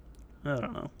I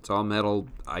don't know. It's all metal,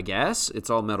 I guess.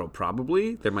 It's all metal,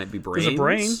 probably. There might be brains. There's a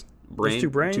brain. There's two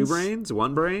brains. 2 brains.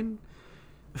 1 brain.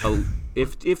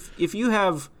 If you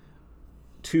have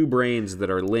 2 brains that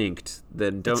are linked,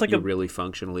 then don't you really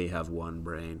functionally have 1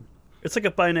 brain? It's like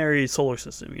a binary solar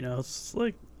system, you know. It's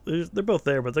like they're both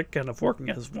there, but they're kind of working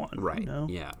as one. Right. You know?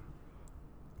 Yeah.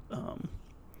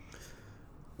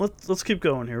 Let's keep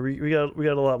going here. We got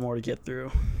a lot more to get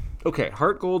through. Okay,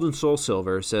 Heart Gold and Soul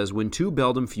Silver says, when 2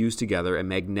 Beldam fuse together, a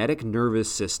magnetic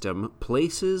nervous system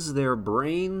places their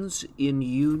brains in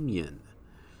union.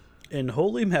 In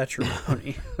holy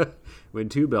matrimony. When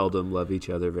 2 Beldam love each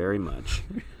other very much,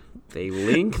 they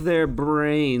link their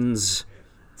brains.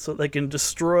 So they can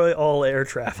destroy all air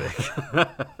traffic.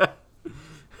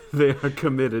 They are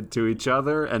committed to each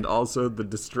other and also the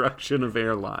destruction of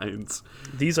airlines.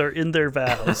 These are in their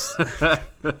vows.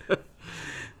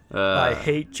 I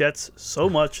hate jets so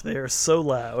much. They are so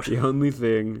loud. The only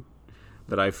thing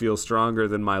that I feel stronger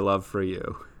than my love for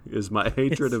you is my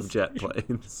hatred of jet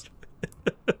planes.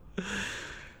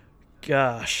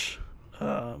 Gosh.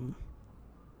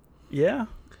 Yeah.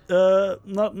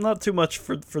 Not too much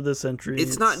for this entry.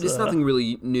 It's nothing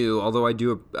really new, although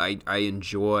I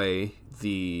enjoy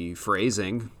the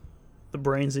phrasing. The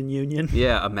brains in union.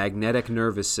 Yeah, a magnetic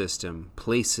nervous system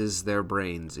places their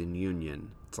brains in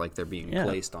union. It's like they're being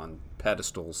placed on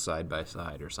pedestals side by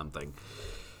side or something.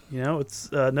 You know,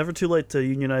 it's never too late to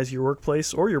unionize your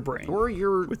workplace or your brain. Or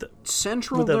your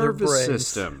central nervous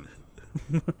system.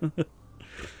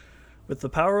 With the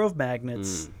power of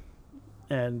magnets.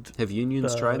 And have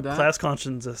unions tried that? Class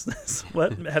consciousness.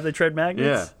 What? Have they tried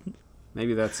magnets? Yeah.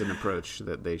 Maybe that's an approach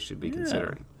that they should be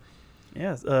considering.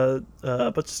 Yeah. A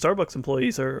bunch of Starbucks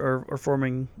employees are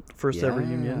forming first ever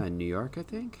union. Yeah, in New York, I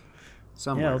think.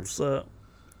 Somewhere. Yeah, let's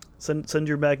send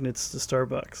your magnets to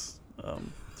Starbucks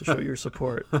to show your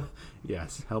support.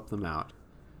 Yes, help them out.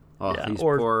 Oh, yeah,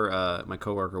 my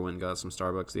coworker went and got some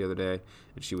Starbucks the other day,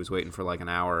 and she was waiting for like an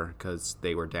hour because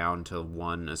they were down to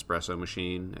 1 espresso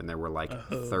machine, and there were like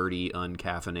 30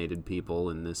 uncaffeinated people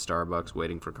in this Starbucks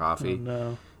waiting for coffee. Oh,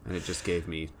 no. And it just gave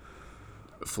me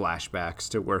flashbacks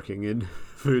to working in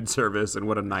food service, and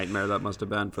what a nightmare that must have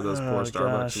been for those poor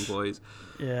Starbucks employees.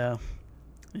 Yeah,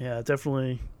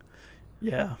 definitely.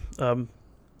 Yeah.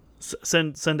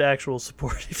 send actual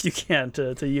support if you can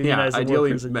to Yeah, unionize the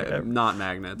ideally workers. not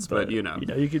magnets, but you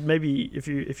could maybe if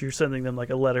you're sending them like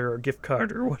a letter or a gift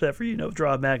card or whatever,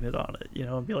 draw a magnet on it,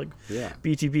 and be like, Yeah.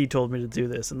 BTB told me to do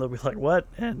this, and they'll be like, what?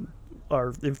 And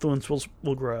our influence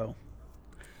will grow.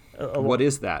 What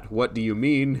is that? What do you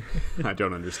mean? I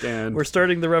don't understand. We're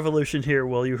starting the revolution here.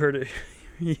 Well, you heard it.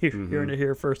 You're hearing it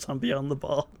here first on Beyond the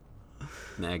Ball.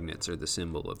 Magnets are the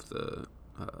symbol of the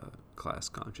class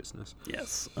consciousness.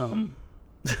 Yes.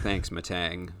 Thanks,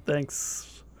 Matang.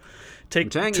 Thanks.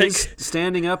 Matang is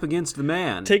standing up against the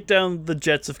man. Take down the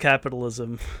jets of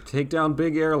capitalism. Take down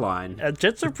big airline.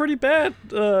 Jets are pretty bad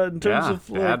in terms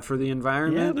of bad for the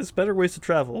environment. Yeah, there's better ways to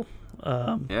travel.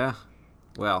 Yeah.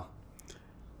 Well,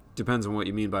 depends on what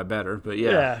you mean by better, but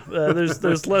yeah. Yeah.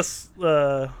 There's less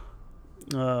more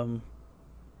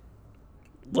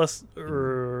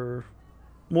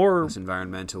less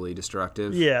environmentally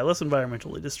destructive. Yeah, less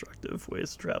environmentally destructive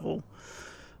ways to travel.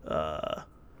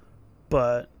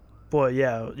 But boy,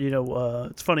 yeah,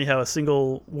 it's funny how a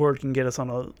single word can get us on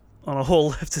a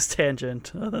whole leftist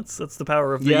tangent. That's the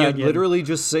power of the union. Literally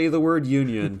just say the word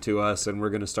union to us, and we're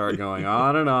going to start going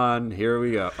on and on. Here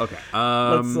we go. Okay.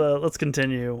 Let's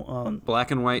continue on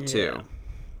Black and White 2.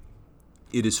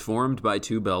 It is formed by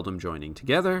two Beldam joining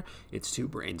together. Its two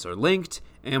brains are linked,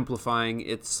 amplifying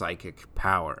its psychic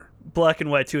power. Black and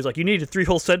White 2 is like, you needed 3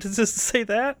 whole sentences to say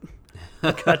that?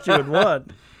 I got you in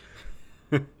one.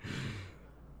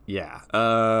 Yeah.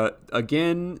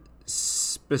 Again,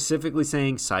 specifically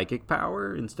saying psychic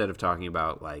power instead of talking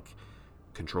about, like,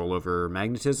 control over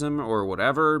magnetism or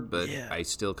whatever, but I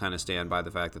still kind of stand by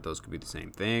the fact that those could be the same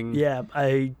thing. Yeah,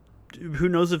 who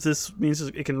knows if this means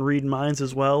it can read minds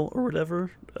as well or whatever.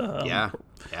 Yeah,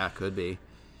 could be.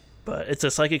 But it's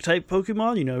a psychic type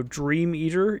Pokemon. Dream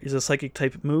Eater is a psychic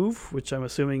type move, which I'm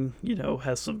assuming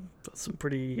has some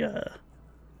pretty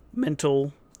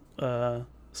mental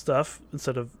stuff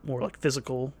instead of more like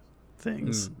physical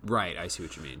things. Right, I see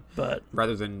what you mean. But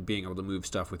rather than being able to move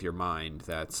stuff with your mind,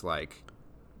 that's like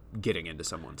getting into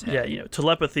someone's head. Yeah,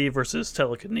 telepathy versus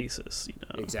telekinesis.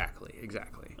 Exactly.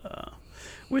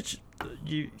 Which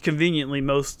conveniently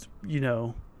most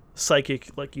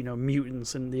psychic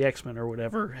mutants in the X-Men or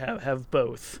whatever have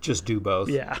both. Just do both.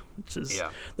 Yeah,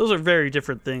 those are very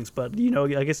different things. But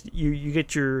I guess you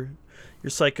get your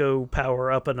psycho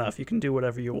power up enough, you can do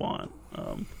whatever you want.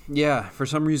 Yeah, for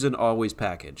some reason, always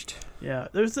packaged. Yeah,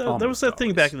 there was that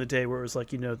thing back in the day where it was like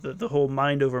the whole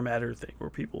mind over matter thing, where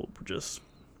people were just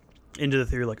into the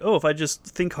theory like, oh, if I just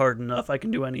think hard enough, I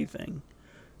can do anything.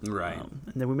 Right.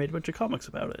 And then we made a bunch of comics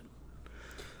about it.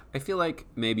 I feel like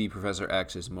maybe Professor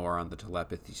X is more on the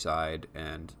telepathy side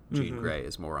and Jean Grey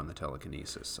is more on the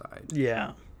telekinesis side.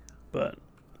 Yeah, but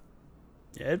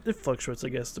it fluctuates. I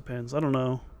guess depends. I don't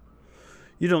know.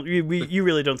 You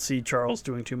really don't see Charles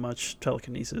doing too much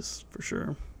telekinesis for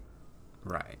sure.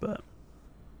 Right. But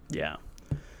yeah.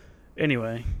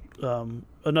 Anyway,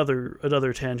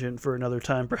 another tangent for another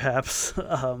time, perhaps.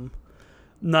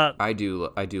 I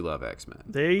do love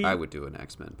X-Men. I would do an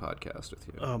X-Men podcast with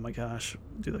you. Oh my gosh,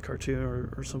 do the cartoon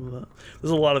or some of the.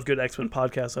 There's a lot of good X-Men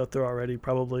podcasts out there already,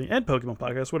 probably, and Pokemon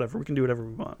podcasts. Whatever, we can do whatever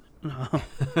we want.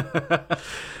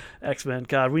 X-Men,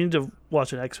 God, we need to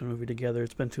watch an X-Men movie together.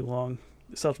 It's been too long.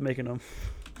 Stopped making them.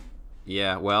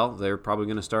 Yeah, well, they're probably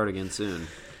going to start again soon.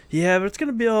 Yeah, but it's going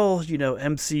to be all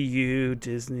MCU,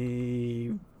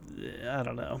 Disney. I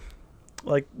don't know.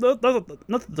 Like, not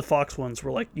that the Fox ones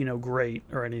were, great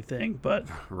or anything, but...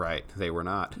 Right, they were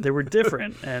not. They were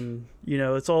different, and,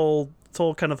 it's all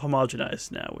kind of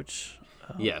homogenized now, which...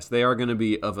 yes, they are going to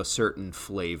be of a certain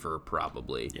flavor,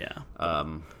 probably. Yeah.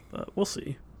 But we'll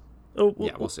see.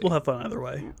 We'll see. We'll have fun either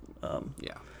way.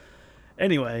 Yeah.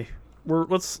 Anyway,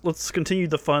 let's continue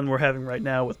the fun we're having right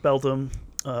now with Beldam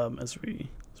as we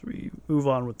move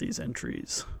on with these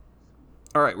entries.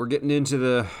 All right, we're getting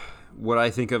into what I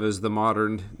think of as the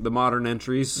modern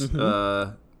entries,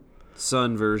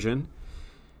 Sun version.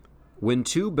 When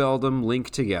two Beldam link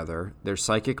together, their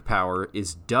psychic power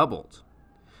is doubled.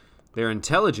 Their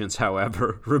intelligence,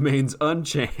 however, remains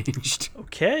unchanged.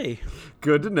 Okay.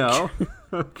 Good to know.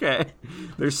 Okay.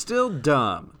 They're still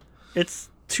dumb. It's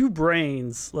two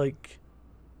brains,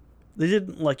 they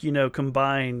didn't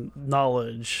combine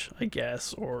knowledge, I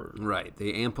guess, or... Right.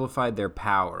 They amplified their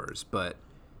powers, but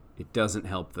it doesn't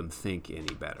help them think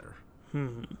any better.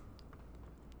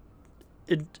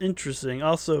 Interesting.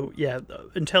 Also, yeah,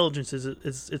 intelligence is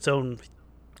its own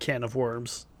can of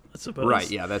worms, I suppose. Right,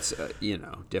 yeah, that's,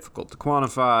 difficult to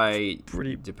quantify,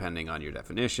 depending on your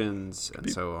definitions,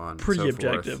 and so on. Pretty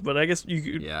objective, but I guess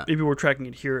maybe we're tracking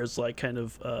it here as, kind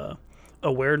of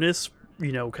awareness,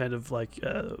 kind of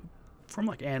from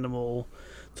like animal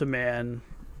to man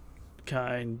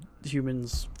kind,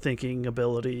 humans thinking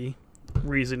ability,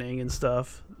 reasoning and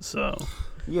stuff. So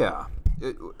yeah.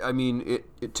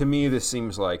 To me, this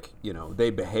seems like,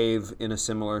 they behave in a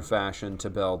similar fashion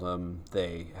to Beldam.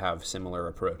 They have similar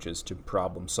approaches to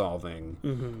problem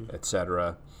solving,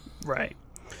 etc. Right.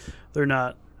 They're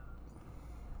not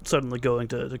suddenly going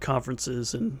to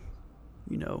conferences and,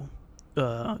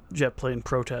 jet plane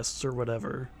protests or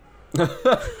whatever. I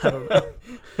don't know.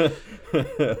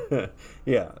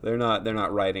 Yeah, they're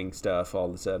not writing stuff all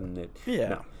of a sudden.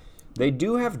 No. They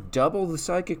do have double the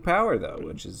psychic power, though,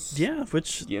 which is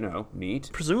neat.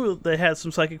 Presumably they had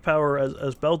some psychic power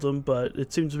as Beldam, but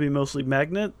it seems to be mostly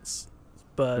magnets.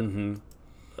 But who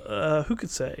could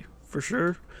say for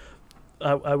sure?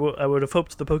 I would have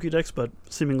hoped the Pokédex, but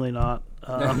seemingly not.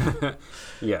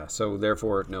 Yeah, so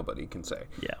therefore nobody can say.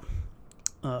 Yeah.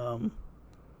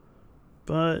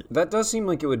 But that does seem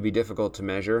like it would be difficult to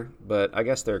measure, but I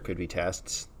guess there could be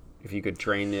tests. If you could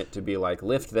train it to be like,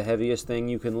 lift the heaviest thing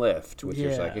you can lift with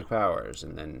your psychic powers,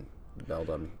 and then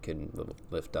Beldam can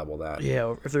lift double that.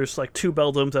 Yeah, if there's like two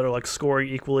Beldams that are like scoring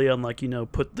equally on like,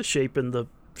 put the shape in the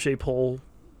shape hole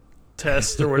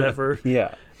test or whatever.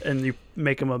 Yeah. And you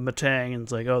make them a Metang, and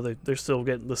it's like, oh, they're still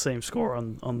getting the same score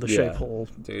on the shape hole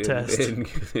test. They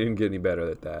didn't get any better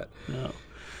at that.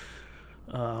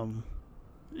 No.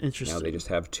 Interesting. Now they just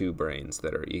have two brains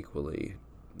that are equally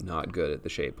not good at the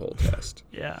shape hole test.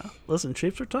 Yeah. Listen,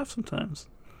 shapes are tough sometimes.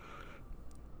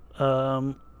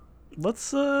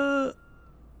 Let's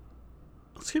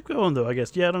keep going though, I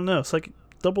guess. Yeah, I don't know.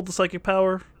 Double the psychic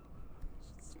power.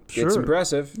 Sure. It's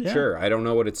impressive. Yeah. Sure. I don't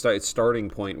know what its starting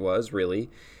point was,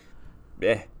 really.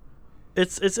 Yeah.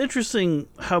 It's interesting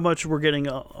how much we're getting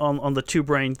on the two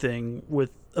brain thing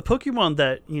with a Pokemon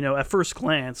that, at first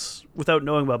glance, without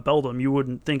knowing about Beldam, you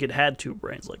wouldn't think it had two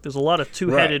brains. Like, there's a lot of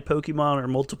two-headed Pokemon or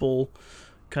multiple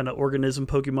kind of organism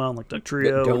Pokemon, like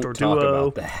Dugtrio or Doduo. Talk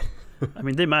about that. I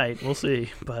mean, they might. We'll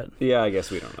see. But yeah, I guess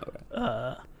we don't know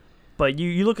that. But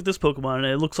you look at this Pokemon, and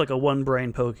it looks like a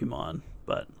one-brain Pokemon.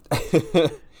 But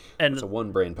and it's a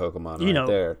one-brain Pokemon right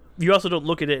there. You also don't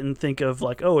look at it and think of,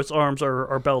 like, oh, its arms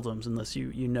are Beldams, unless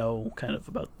you know kind of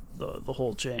about the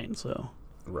whole chain. So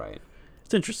right.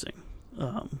 It's interesting.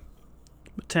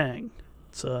 Metang.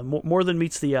 It's more than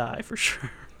meets the eye, for sure.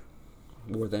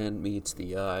 More than meets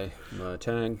the eye.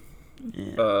 Metang.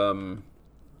 Yeah.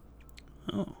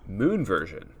 Moon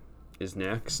version is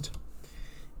next.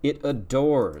 It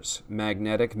adores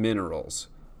magnetic minerals,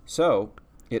 so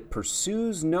it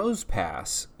pursues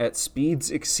Nosepass at speeds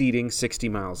exceeding 60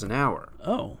 miles an hour.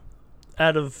 Oh.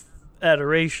 Out of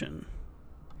adoration.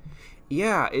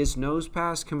 Yeah, is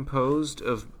Nosepass composed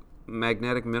of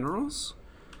magnetic minerals?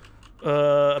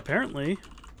 Apparently.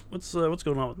 What's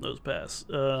going on with Nosepass?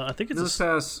 I think it's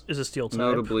Nosepass is a steel type.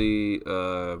 Notably,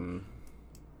 a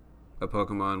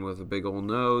Pokemon with a big old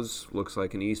nose, looks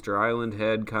like an Easter Island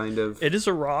head, kind of. It is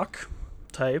a rock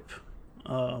type,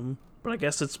 but I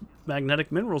guess it's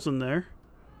magnetic minerals in there.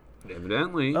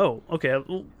 Evidently. Oh, okay.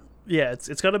 Well, yeah,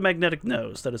 it's got a magnetic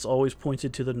nose that is always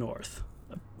pointed to the north,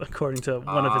 according to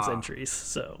one of its entries.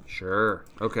 So sure,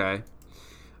 okay.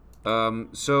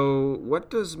 So what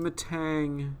does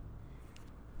Metang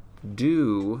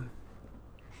do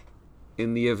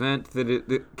in the event that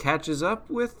it catches up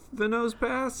with the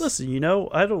Nosepass? Listen,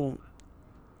 I don't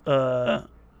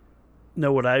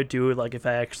know what I would do, like, if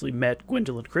I actually met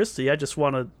Gwendolyn Christie. I just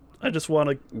want to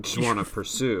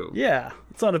pursue. Yeah,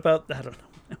 it's not about, I don't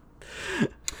know.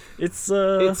 It's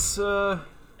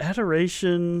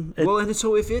adoration. And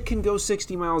so if it can go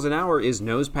 60 miles an hour, is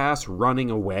Nosepass running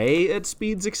away at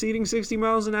speeds exceeding 60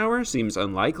 miles an hour? Seems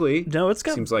unlikely. No, it's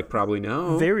got seems like probably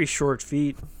no. Very short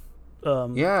feet.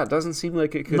 Yeah, it doesn't seem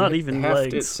like it could not even heft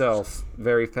legs. itself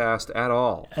very fast at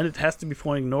all. And it has to be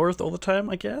pointing north all the time,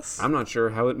 I guess. I'm not sure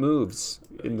how it moves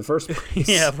in the first place.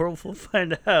 Yeah, we'll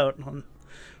find out once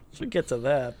we get to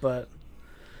that. But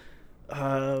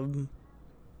so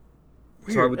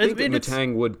I would think that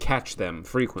Metang would catch them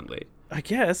frequently. I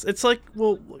guess. It's like,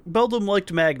 well, Beldam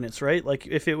liked magnets, right? Like,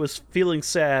 if it was feeling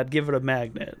sad, give it a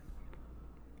magnet.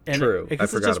 And true. I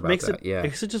forgot about that. Yeah. I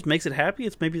guess it just makes it happy.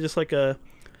 It's maybe just like an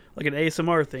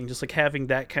ASMR thing, just like having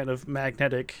that kind of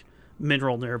magnetic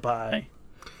mineral nearby.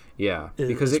 Yeah,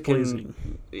 because it can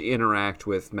interact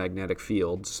with magnetic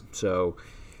fields, so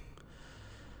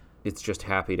it's just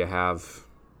happy to have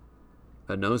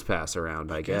a Nosepass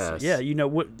around, I guess. Yeah,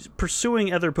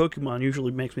 pursuing other Pokemon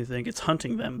usually makes me think it's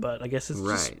hunting them, but I guess it's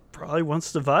just probably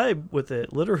wants to vibe with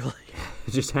it, literally.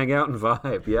 Just hang out and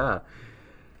vibe, yeah.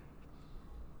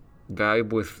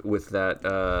 Vibe with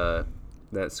that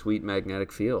that sweet magnetic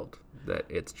field that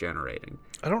it's generating.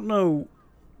 I don't know,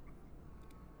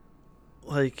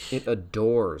 like, It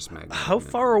adores magnetic how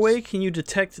far minerals. away can you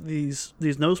detect these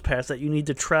nose paths that you need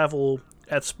to travel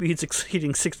at speeds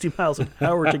exceeding 60 miles an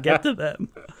hour to get to them?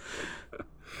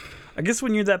 I guess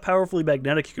when you're that powerfully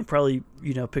magnetic, you can probably,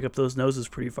 pick up those noses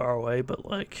pretty far away, but,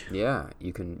 like... Yeah,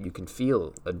 you can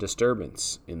feel a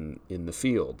disturbance in the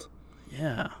field.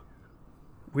 Yeah.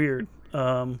 Weird.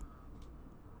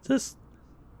 Just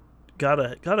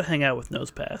gotta hang out with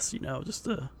Nosepass, just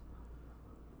a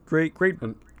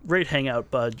great hangout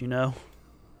bud,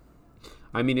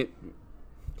 I mean,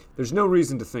 there's no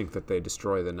reason to think that they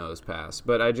destroy the nose pass,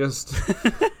 but I just...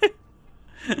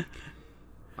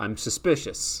 I'm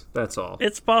suspicious, that's all.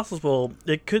 It's possible.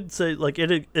 It could say, like,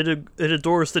 it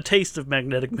adores the taste of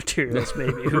magnetic materials,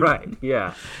 maybe. Right,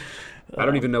 yeah. I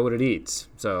don't even know what it eats,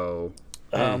 so...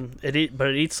 It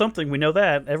eats something. We know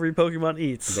that every Pokemon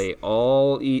eats. They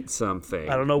all eat something.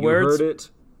 I don't know you where heard it.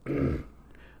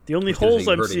 The only I was gonna holes say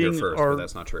you I'm heard it here seeing first, but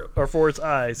that's not true. are for its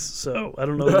eyes. So I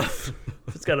don't know if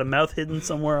it's got a mouth hidden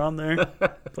somewhere on there.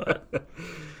 But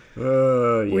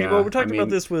Yeah. we're talking about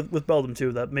this with Beldum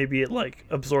too. That maybe it like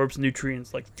absorbs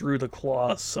nutrients like through the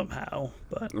claws somehow.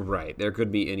 But Right. There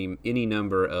could be any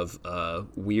number of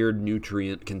weird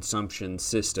nutrient consumption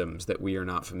systems that we are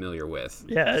not familiar with.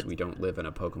 Yeah, because we don't live in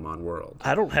a Pokemon world.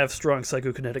 I don't have strong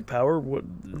psychokinetic power.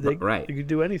 Right. They could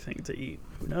do anything to eat.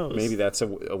 Who knows? Maybe that's a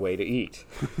way to eat.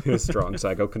 Strong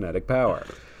psychokinetic power.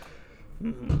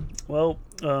 Well,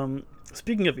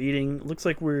 speaking of eating, looks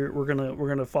like we're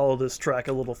gonna follow this track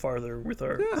a little farther with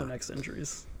our next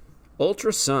entries.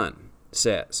 Ultra Sun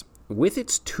says, with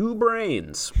its 2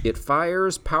 brains, it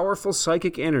fires powerful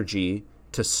psychic energy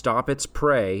to stop its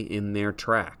prey in their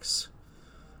tracks.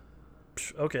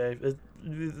 Okay,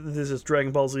 this is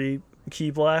Dragon Ball Z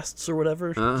Ki Blasts or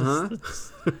whatever.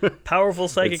 It's powerful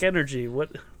psychic energy.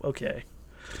 What? Okay,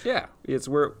 Yeah, it's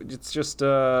just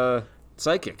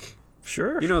psychic.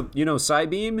 sure. You know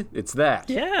Psybeam? It's that.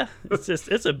 Yeah, it's a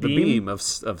The beam. beam of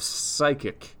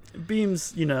psychic.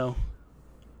 Beams,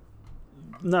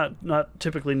 not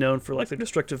typically known for like their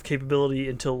destructive capability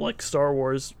until like Star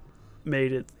Wars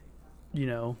made it.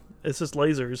 It's just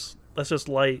lasers. That's just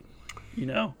light.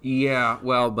 Yeah,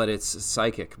 well, but it's a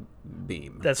psychic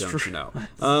beam. That's don't true. You know?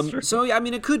 That's true. So yeah, I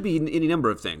mean, it could be any number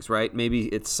of things, right? Maybe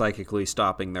it's psychically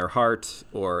stopping their heart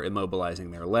or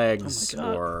immobilizing their legs,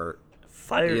 God. or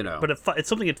Fire, but it's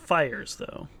something it fires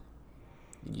though.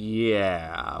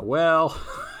 yeah. Well,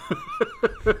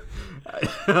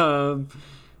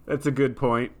 that's a good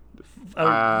point.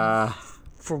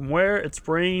 From where? Its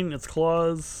brain, its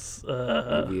claws.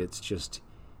 Maybe it's just.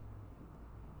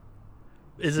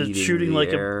 Is it heating shooting the like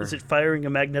air. is it firing a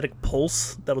magnetic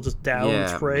pulse that'll just down Yeah,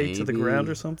 spray to the maybe. ground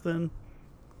or something?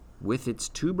 With its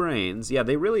 2 brains, yeah,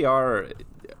 they really are.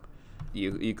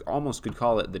 You almost could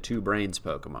call it the 2 brains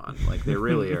Pokemon. Like they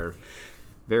really are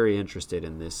very interested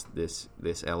in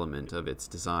this element of its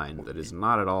design that is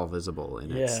not at all visible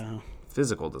in its Yeah.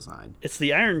 physical design. It's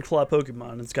the Iron Claw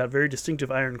Pokemon. It's got very distinctive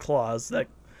iron claws that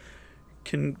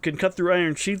can cut through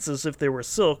iron sheets as if they were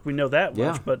silk. We know that much,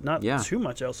 Yeah, but not yeah. too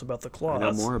much else about the I claws.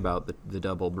 know more about the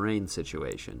double brain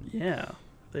situation. Yeah.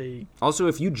 They Also,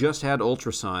 if you just had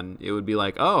Ultra Sun, it would be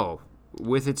like, oh,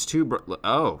 with its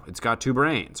it's got 2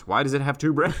 brains. Why does it have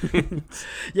 2 brains?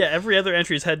 Yeah, every other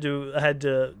entry's had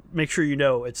to make sure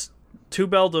it's 2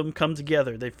 Beldum come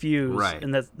together, they fuse, Right.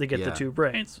 and that they get the Yeah. 2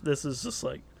 brains. This is just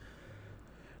like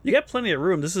you got plenty of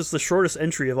room. This is the shortest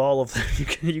entry of all of them.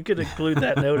 You could include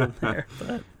that note in there,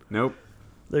 but Nope.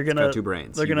 they're It's gonna got 2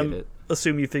 brains. they're You gonna get it.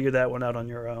 assume you figured that one out on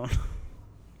your own.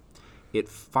 It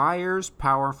fires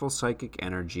powerful psychic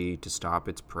energy to stop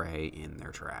its prey in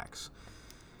their tracks.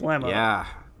 Blammo. Yeah.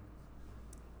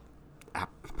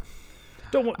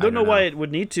 Don't don't know why know. it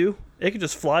would need to. It could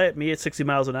just fly at me at 60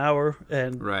 miles an hour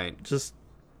and Right. just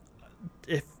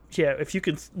if you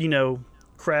can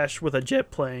crash with a jet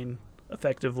plane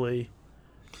effectively,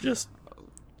 just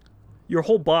your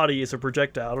whole body is a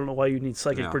projectile. I don't know why you need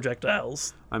psychic Yeah.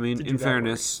 projectiles I mean, to do in that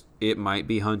fairness, it might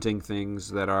be hunting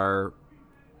things that are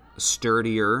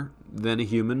sturdier than a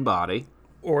human body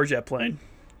or a jet plane.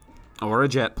 or a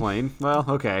jet plane. Well,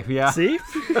 okay, yeah, See,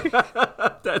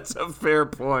 that's a fair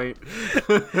point.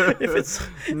 if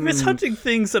it's hunting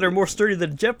things that are more sturdy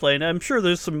than a jet plane, I'm sure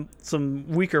there's some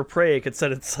weaker prey it could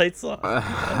set its sights on.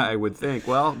 I would think.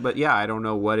 Well, but yeah, I don't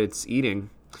know what it's eating.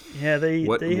 Yeah, they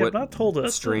have not told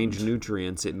us. Strange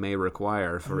nutrients it may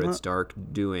require for its dark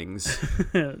doings.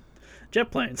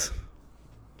 Jet planes.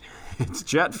 It's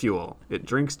jet fuel. It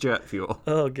drinks jet fuel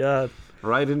Oh God.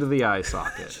 right into the eye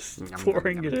socket.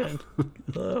 Pouring it in.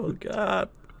 Oh God.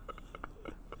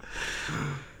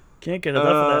 Can't get enough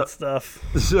of that stuff.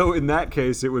 So in that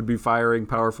case, it would be firing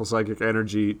powerful psychic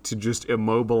energy to just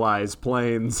immobilize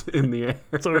planes in the air.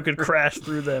 So it could crash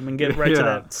through them and get right to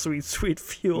that sweet, sweet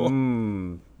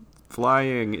fuel.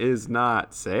 Flying is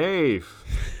not safe.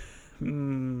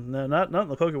 No, not in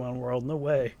the Pokemon world. No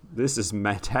way. This is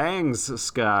Matang's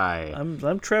sky.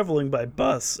 I'm traveling by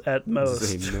bus at most.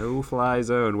 This is a no-fly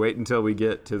zone. Wait until we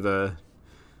get to the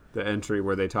entry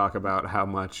where they talk about how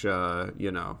much,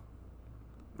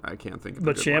 I can't think of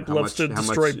the champ loves to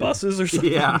destroy buses or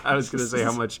something. Yeah, I was going to say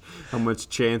how much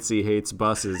Chansey hates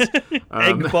buses.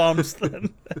 Egg bombs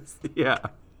them. Yeah.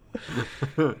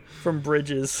 From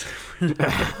bridges.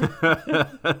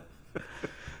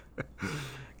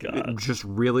 God. Just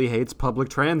really hates public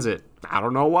transit. I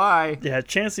don't know why. Yeah,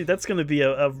 Chansey, that's going to be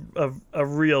a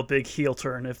real big heel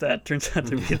turn if that turns out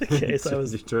to be the case. I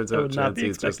would not be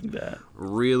expecting that.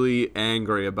 Really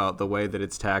angry about the way that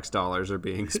its tax dollars are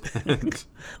being spent.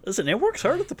 Listen, it works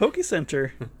hard at the Poke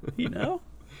Center, It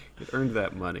earned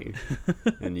that money,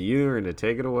 and you're going to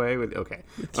take it away with your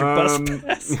bus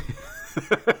pass.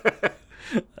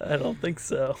 I don't think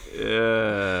so.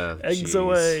 Eggs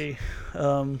away.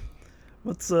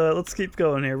 Let's keep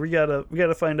going here. We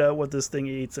gotta find out what this thing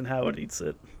eats and how it eats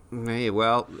it. Hey,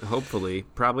 well, hopefully,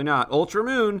 probably not. Ultra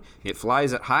Moon. It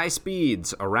flies at high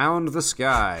speeds around the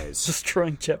skies,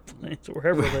 destroying jet planes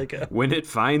wherever they go. When it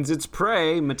finds its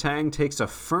prey, Matang takes a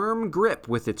firm grip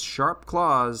with its sharp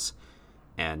claws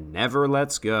and never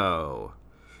lets go.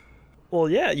 Well,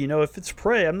 yeah, if it's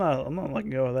prey, I'm not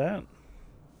letting go of that.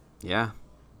 Yeah,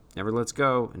 never lets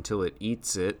go until it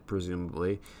eats it,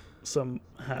 presumably.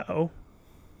 Somehow.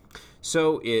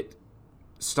 So it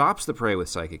stops the prey with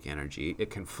psychic energy. It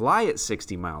can fly at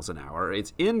 60 miles an hour.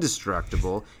 It's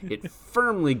indestructible. It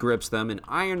firmly grips them in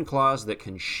iron claws that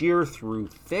can shear through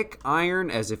thick iron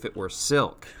as if it were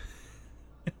silk.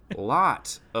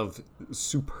 Lot of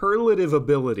superlative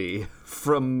ability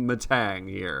from Matang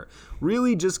here.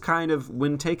 Really just kind of,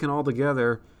 when taken all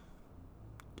together,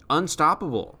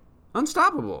 unstoppable.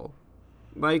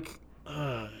 Like...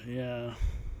 yeah.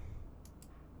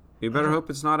 You better hope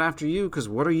it's not after you, because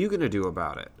what are you going to do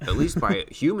about it? At least by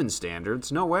human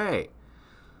standards, no way.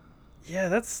 Yeah,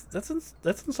 that's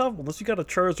unsolvable. Unless you got a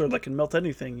Charizard that can melt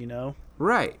anything,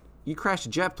 Right. You crash a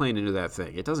jet plane into that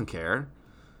thing. It doesn't care.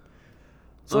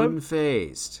 So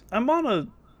unfazed. I'm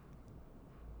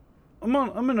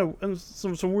in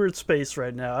some weird space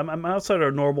right now. I'm outside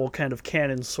our normal kind of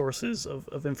canon sources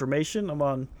of information. I'm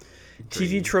on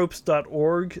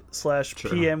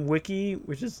tvtropes.org/PMWiki,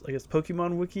 which is, I guess,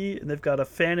 Pokemon Wiki, and they've got a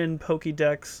Fanon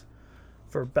Pokédex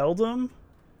for Beldum.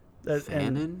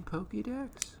 Fanon Pokédex?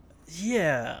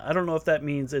 Yeah, I don't know if that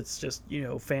means it's just,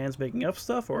 fans making up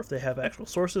stuff, or if they have actual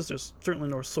sources. There's certainly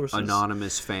no sources.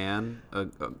 Anonymous fan?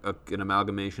 an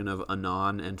amalgamation of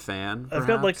anon and fan, perhaps?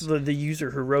 I've got, the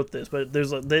user who wrote this, but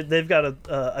they've got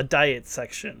a diet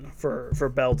section for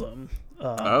Beldum.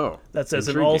 That says,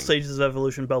 in all stages of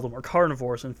evolution, Beldum are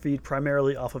carnivores and feed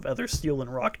primarily off of other steel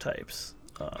and rock types.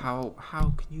 How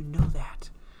can you know that?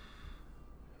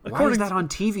 Why is that on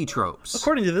TV Tropes?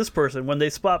 According to this person, when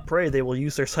they spot prey, they will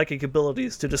use their psychic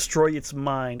abilities to destroy its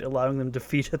mind, allowing them to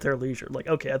feed at their leisure. I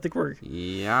think we're...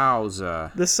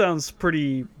 Yowza. This sounds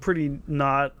pretty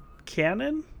not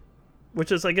canon,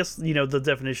 which is, I guess, the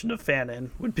definition of Fanon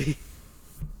would be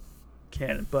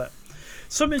canon, but...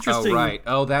 Some interesting... Oh, right.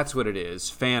 Oh, that's what it is.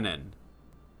 Fanon.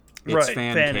 It's right,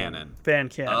 fan canon. Fan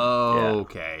canon. Oh, yeah.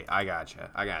 Okay. I gotcha.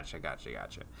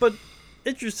 But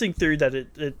interesting theory that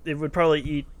it would probably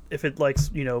eat, if it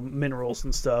likes, minerals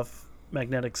and stuff,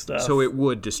 magnetic stuff. So it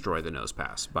would destroy the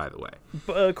Nosepass, by the way.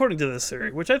 But, according to this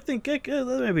theory, which I think that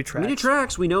maybe tracks. I mean, it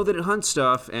tracks. We know that it hunts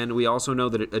stuff, and we also know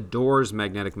that it adores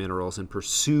magnetic minerals and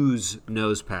pursues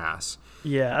Nosepass.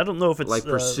 Yeah, I don't know if it's...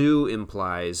 pursue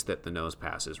implies that the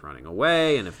Nosepass is running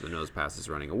away, and if the Nosepass is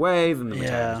running away, then the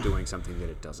Matang is doing something that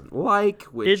it doesn't like,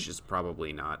 which is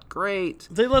probably not great.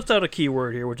 They left out a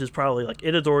keyword here, which is probably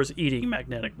it adores eating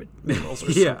magnetic minerals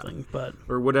or something.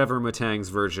 Or whatever Matang's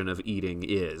version of eating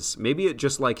is. Maybe it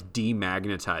just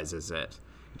demagnetizes it.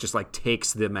 It just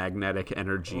takes the magnetic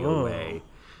energy away.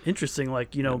 Interesting,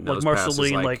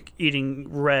 Marceline, eating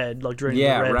red, draining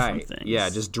the red from things. Yeah,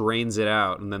 just drains it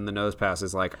out, and then the Nosepass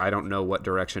is I don't know what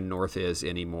direction north is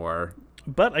anymore.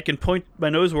 But I can point my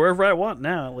nose wherever I want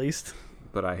now, at least.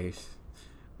 But I'm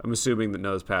assuming that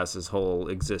Nosepass's whole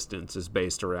existence is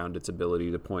based around its ability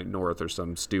to point north or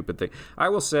some stupid thing. I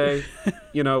will say,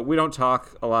 we don't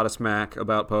talk a lot of smack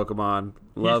about Pokemon.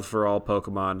 Love for all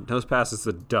Pokemon. Nosepass is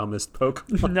the dumbest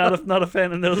Pokemon. Not a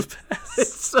fan of Nosepass.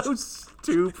 It's so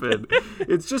stupid.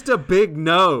 It's just a big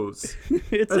nose.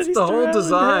 That's the whole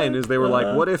design. Is they were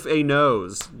like, what if a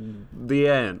nose? The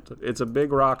end. It's a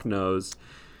big rock nose.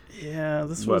 Yeah,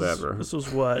 this Whatever.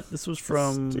 was what? This was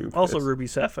from Stupid. also Ruby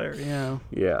Sapphire. Yeah.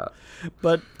 Yeah.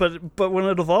 But when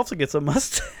it evolves, it gets a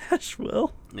mustache.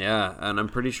 Will. Yeah, and I'm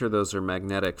pretty sure those are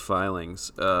magnetic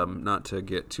filings. Not to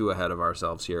get too ahead of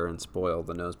ourselves here and spoil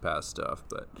the nose pass stuff,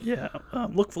 but Yeah.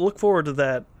 Look forward to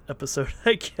that episode,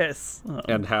 I guess.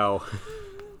 and how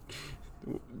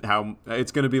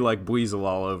it's going to be like Buizel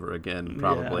all over again,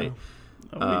 probably.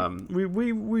 Yeah.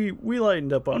 We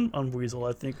lightened up on Weasel,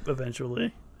 I think,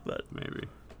 eventually, but Maybe.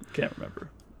 can't remember.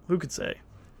 Who could say?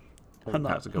 I'm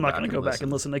not have to go going back to and go back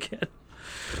and listen. listen again.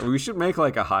 We should make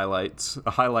like a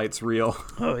highlights reel.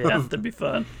 Oh yeah, that'd be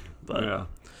fun. But Yeah,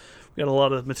 we got a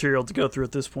lot of material to go through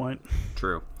at this point.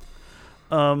 true.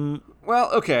 Well,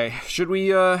 okay. Should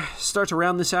we start to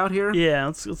round this out here? Yeah,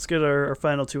 let's get our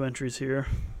final two entries here.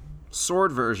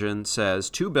 Sword version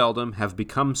says 2 Beldum have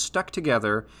become stuck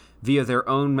together via their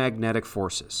own magnetic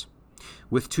forces.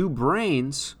 With 2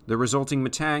 brains, the resulting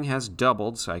Matang has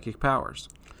doubled psychic powers.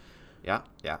 Yeah.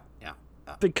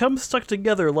 They come stuck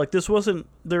together like this wasn't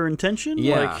their intention.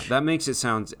 Yeah, Like, that makes it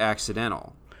sound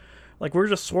accidental. like we're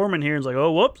just swarming here and it's like,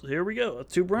 oh, whoops, here we go.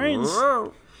 2 brains.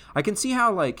 Whoa. I can see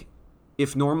how, like,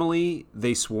 if normally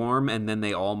they swarm and then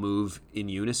they all move in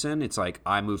unison, it's like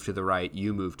I move to the right,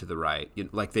 you move to the right.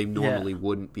 Like they normally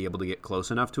wouldn't be able to get close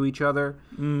enough to each other.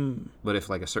 But if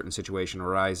like a certain situation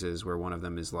arises where one of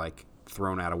them is like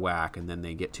thrown out of whack and then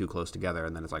they get too close together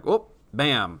and then it's like, oh,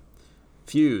 bam,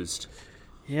 fused.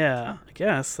 Yeah, I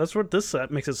guess that's what this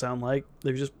makes it sound like.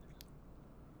 They're just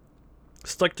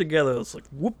stuck together. It's like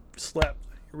whoop, slap.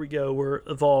 Here we go. We're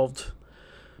evolved.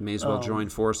 May as well join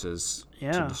forces to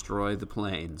yeah. destroy the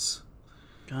planes.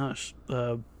 Gosh,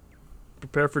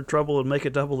 prepare for trouble and make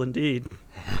it double indeed.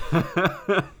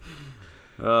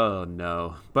 Oh,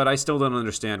 no. But I still don't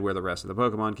understand where the rest of the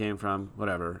Pokemon came from.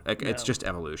 Whatever. It's just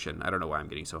evolution. I don't know why I'm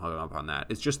getting so hung up on that.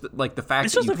 It's just, like, the fact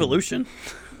It's that just evolution.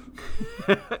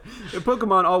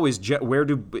 Pokemon always where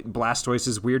do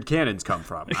Blastoise's weird cannons come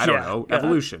from? I don't know. Yeah.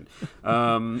 Evolution.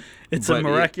 It's a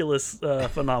miraculous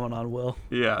phenomenon, Will.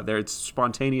 Yeah, it's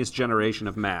spontaneous generation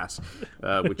of mass,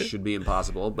 which should be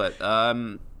impossible. But,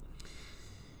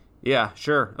 yeah,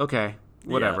 sure. Okay.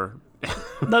 Whatever.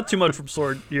 Not too much from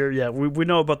Sword. We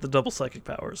know about the double psychic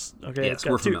powers. Okay, Yes,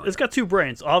 we're familiar. It's got 2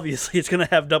 brains. Obviously, it's going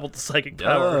to have double the psychic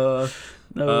power.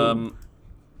 No.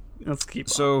 Let's keep on.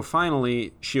 So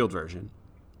finally, Shield version.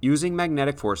 Using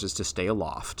magnetic forces to stay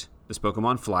aloft, this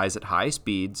Pokemon flies at high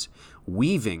speeds,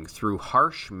 weaving through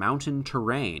harsh mountain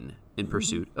terrain in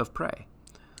pursuit of prey.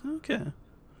 Okay.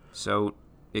 So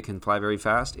it can fly very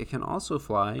fast. It can also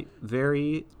fly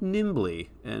very nimbly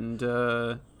and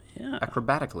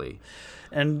acrobatically.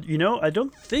 And, I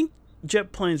don't think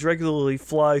jet planes regularly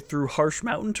fly through harsh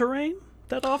mountain terrain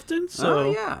that often.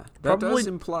 So yeah. That probably does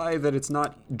imply that it's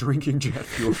not drinking jet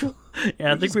fuel.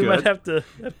 Yeah, I think we might have to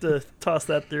toss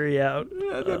that theory out.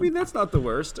 Yeah, I mean, that's not the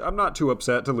worst. I'm not too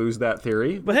upset to lose that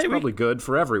theory. But it's probably good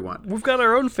for everyone. We've got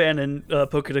our own fan in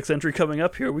Pokedex entry coming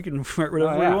up here. We can write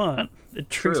whatever we want. It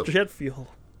drinks jet fuel.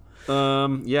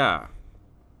 Yeah.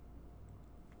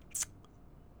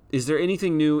 Is there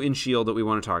anything new in Shield that we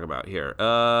want to talk about here?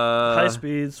 High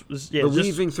speeds.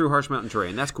 Weaving through harsh mountain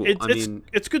terrain. That's cool.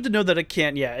 It's good to know that it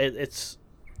can. Yeah, it's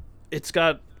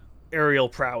got aerial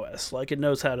prowess. Like it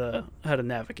knows how to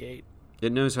navigate.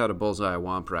 It knows how to bullseye a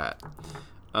Womp Rat.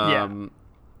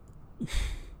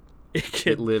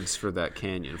 It lives for that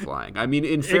canyon flying. I mean,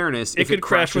 in fairness, if it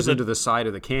crashes into the side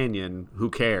of the canyon, who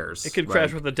cares? It could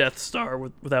crash with a Death Star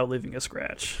without leaving a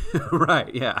scratch.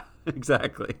 Right, yeah,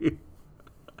 exactly.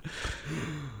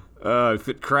 If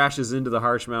it crashes into the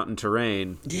harsh mountain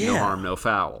terrain, no harm, no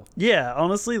foul. Yeah,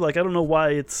 honestly, I don't know why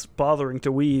it's bothering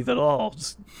to weave at all.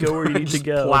 Just go where you need to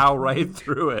go. Plow right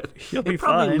through it. You'll be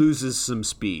probably fine. loses some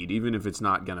speed, even if it's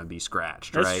not going to be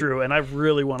scratched, That's right? true, and I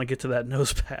really want to get to that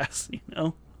nose pass,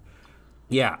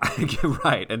 Yeah,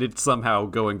 right, and it's somehow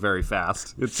going very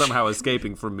fast. It's somehow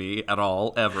escaping from me at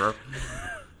all, ever.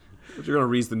 But you're going to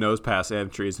read the nose pass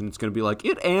entries, and it's going to be like,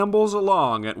 it ambles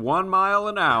along at 1 mile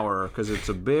an hour because it's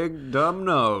a big, dumb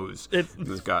nose.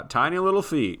 It's got tiny little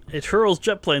feet. It hurls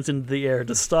jet planes into the air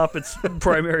to stop its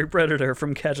primary predator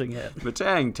from catching it.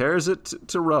 Matang tears it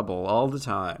to rubble all the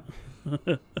time.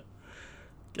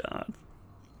 God.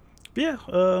 Yeah,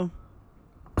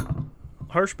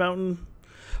 Harsh Mountain.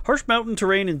 Harsh mountain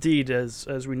terrain, indeed.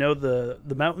 As we know,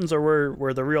 the mountains are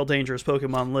where the real dangerous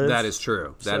Pokemon live. That is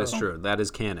true. That is true. That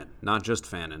is canon, not just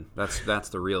fanon. That's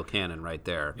the real canon right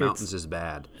there. Mountains is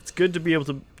bad. It's good to be able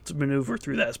to maneuver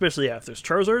through that, especially if there's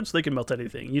Charizards. They can melt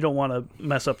anything. You don't want to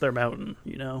mess up their mountain,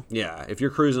 you know? Yeah, if you're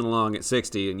cruising along at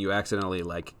 60 and you accidentally,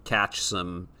 like, get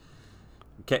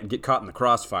caught in the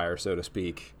crossfire, so to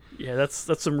speak. Yeah, that's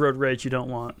some road rage you don't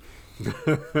want.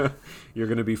 You're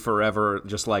going to be forever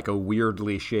just like a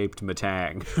weirdly shaped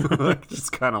Metang.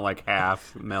 Just kind of like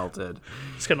half melted.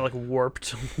 It's kind of like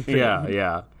warped.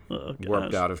 Yeah. Oh,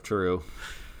 warped out of true.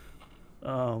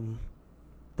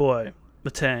 Boy,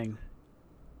 Metang.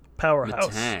 Powerhouse.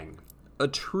 Metang. A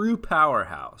true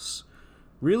powerhouse.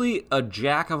 Really a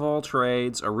jack of all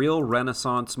trades, a real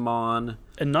renaissance mon.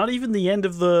 And not even the end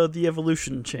of the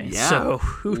evolution chain. Yeah. So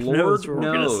who knows what we're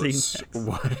going to see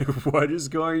next. What is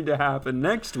going to happen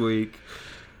next week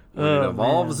when it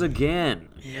evolves again.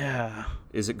 Yeah.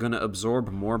 Is it going to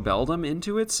absorb more Beldum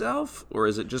into itself? Or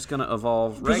is it just going to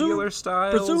evolve regular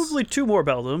styles? Presumably 2 more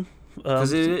Beldum.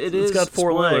 Because it's got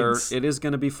 4 legs. It is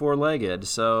going to be 4-legged,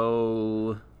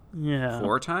 so... Yeah.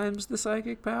 4 times the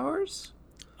psychic powers?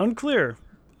 Unclear.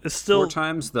 It's still 4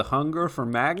 times the hunger for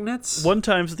magnets? 1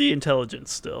 times the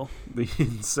intelligence still. The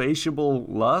insatiable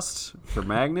lust for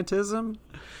magnetism?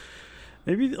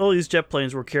 Maybe all these jet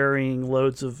planes were carrying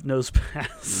loads of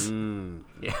Nosepass.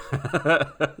 Yeah.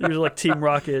 These are like Team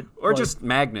Rocket. Or just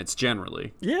magnets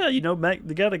generally. Yeah, you know,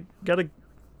 they gotta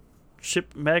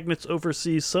ship magnets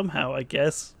overseas somehow, I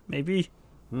guess. Maybe.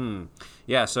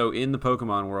 Yeah, so in the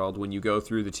Pokemon world, when you go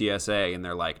through the TSA and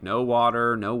they're like, no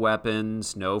water, no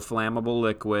weapons, no flammable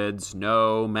liquids,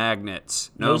 no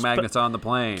magnets, no magnets on the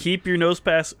plane. Keep your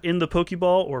Nosepass in the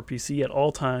Pokeball or PC at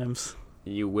all times.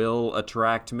 You will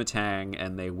attract Metang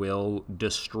and they will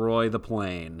destroy the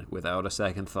plane without a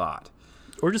second thought.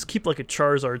 Or just keep like a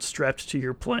Charizard strapped to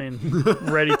your plane,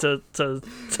 ready to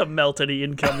melt any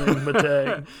incoming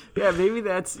Metang. Yeah, maybe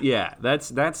that's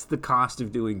the cost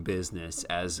of doing business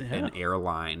as an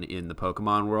airline in the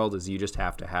Pokemon world, is you just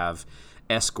have to have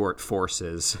escort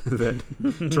forces that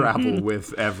travel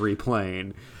with every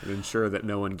plane and ensure that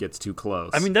no one gets too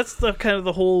close. I mean, that's the kind of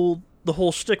the whole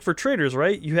shtick for traders,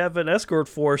 right? You have an escort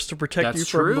force to protect you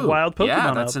from the wild Pokemon.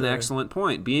 Yeah, that's an excellent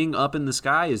point. Being up in the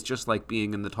sky is just like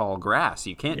being in the tall grass.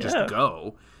 You can't just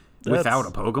go without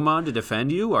a Pokemon to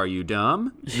defend you. Are you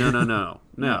dumb? No.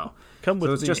 Come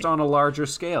with me. So it's just on a larger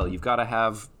scale. You've got to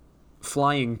have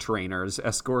flying trainers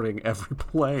escorting every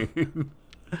plane.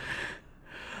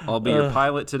 I'll be your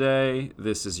pilot today.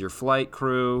 This is your flight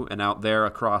crew, and out there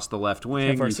across the left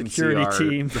wing, you can see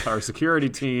our security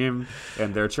team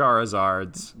and their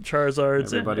Charizards.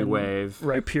 Everybody wave.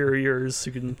 Rhyperiors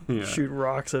who can shoot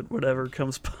rocks at whatever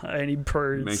comes by, any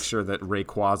birds. Make sure that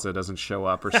Rayquaza doesn't show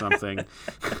up or something.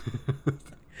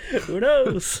 Who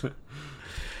knows?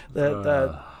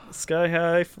 That sky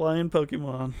high flying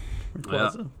Pokemon.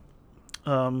 Rayquaza.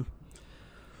 Yeah.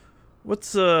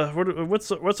 What's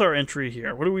our entry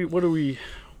here? What do we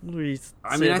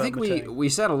I mean, I think we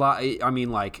said a lot. I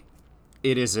mean, like,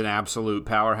 it is an absolute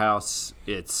powerhouse.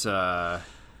 It's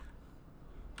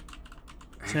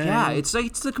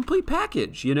it's the complete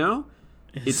package, you know?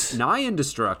 It's nigh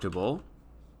indestructible.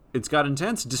 It's got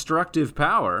intense destructive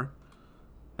power.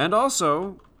 And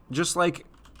also, just like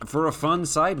for a fun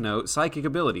side note, psychic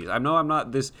abilities. I know I'm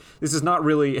not this is not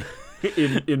really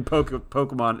in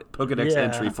Pokemon Pokedex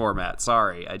entry format.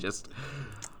 Sorry, I just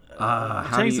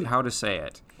how to say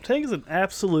it. Tank is an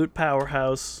absolute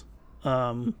powerhouse.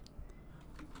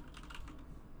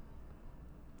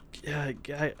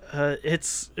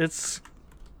 It's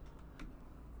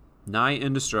nigh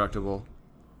indestructible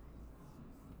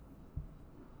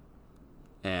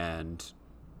and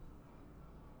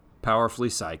powerfully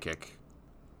psychic.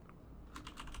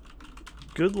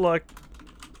 Good luck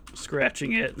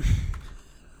scratching it.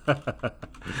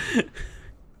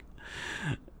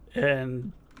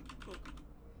 and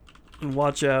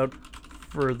watch out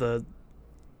for the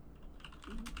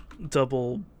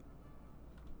double.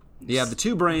 Yeah, the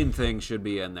 2 brain thing should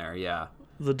be in there, yeah.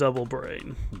 The double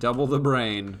brain. Double the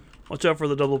brain. Watch out for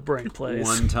the double brain plays.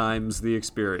 1 times the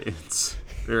experience.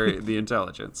 The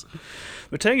intelligence.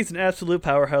 Metang is an absolute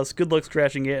powerhouse. Good luck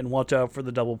scratching it, and watch out for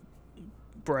the double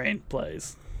brain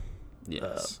plays.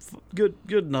 Yes. Good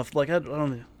enough. Like, I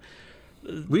don't know.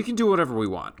 We can do whatever we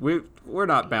want. We're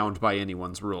not bound by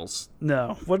anyone's rules.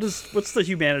 No. What's the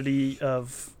humanity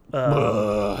of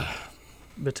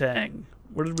Metang?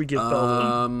 What did we give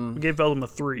Beldum? We gave Beldum a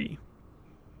 3.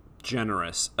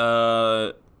 Generous.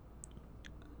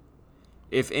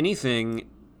 If anything,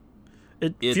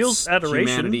 it feels adoration.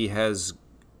 Humanity has,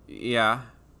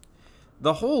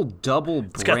 the whole double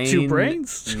It's got two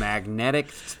brains.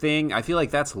 magnetic thing, I feel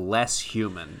like that's less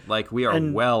human. Like, we are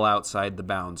well outside the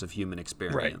bounds of human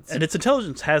experience. Right. And its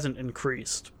intelligence hasn't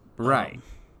increased. Right.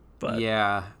 But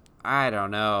yeah, I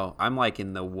don't know. I'm like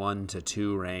in the 1 to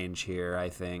 2 range here, I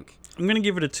think. I'm going to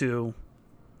give it a 2.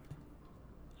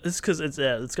 It's because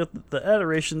it's got the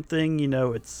adoration thing,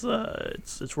 it's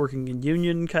working in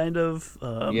union, kind of.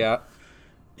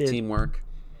 Teamwork,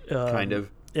 kind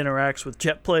of. Interacts with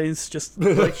jet planes just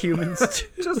like humans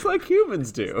do. Just like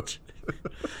humans do.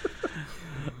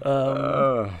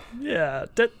 Yeah,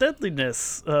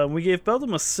 deadliness. We gave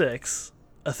Beldam a 6.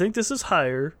 I think this is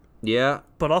higher. Yeah,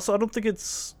 but also I don't think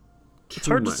it's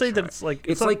hard to say that it's like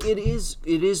it's like it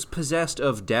is possessed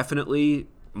of definitely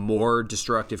more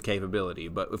destructive capability,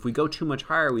 but if we go too much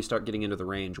higher, we start getting into the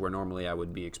range where normally I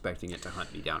would be expecting it to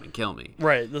hunt me down and kill me.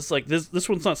 Right. This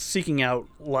one's not seeking out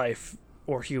life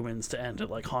or humans to end it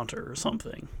like Haunter or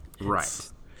something.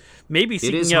 Right. Maybe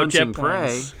seeking out jet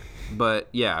planes. Prey, but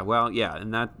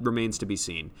and that remains to be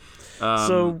seen.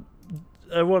 So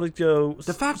I want to go.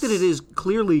 The fact that it is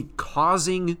clearly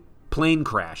causing plane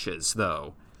crashes,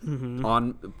 though,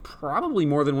 on probably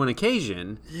more than one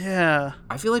occasion. Yeah.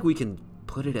 I feel like we can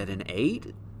put it at an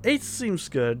 8. 8 seems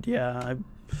good. Yeah.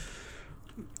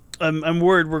 I'm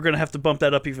worried we're going to have to bump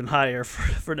that up even higher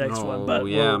for next one. But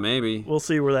maybe. We'll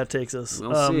see where that takes us.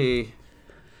 We'll see.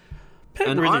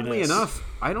 And worthiness. oddly enough,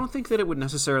 I don't think that it would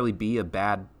necessarily be a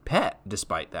bad pet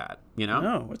despite that,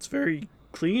 No, it's very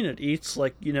clean. It eats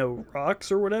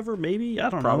rocks or whatever, maybe. I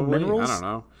don't know. Minerals? I don't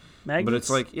know. Magnets? But it's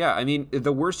like,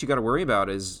 the worst you got to worry about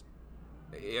is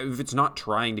if it's not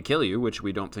trying to kill you, which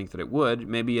we don't think that it would,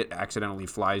 maybe it accidentally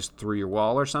flies through your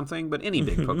wall or something, but any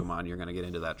big Pokemon, you're going to get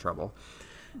into that trouble.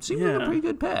 It seems like a pretty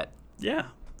good pet. Yeah.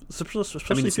 Especially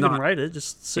if you can ride it,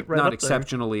 just sit right up there. It's not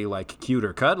exceptionally, cute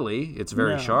or cuddly. It's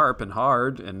very sharp and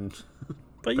hard, and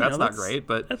but, that's not great.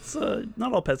 But that's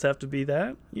not all pets have to be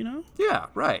that, Yeah,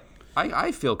 right.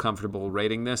 I feel comfortable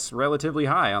rating this relatively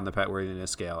high on the pet worthiness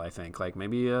scale, I think.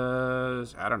 Maybe,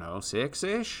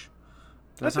 6-ish?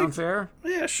 Does that sound fair?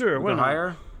 Yeah, sure. Go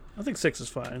higher? I think 6 is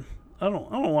fine. I don't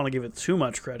want to give it too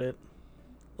much credit.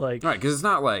 Right, because it's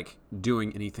not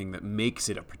doing anything that makes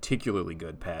it a particularly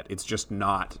good pet. It's just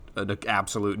not an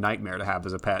absolute nightmare to have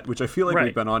as a pet, which I feel like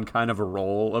we've been on kind of a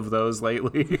roll of those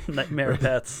lately. Nightmare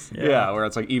pets. Yeah, where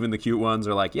it's even the cute ones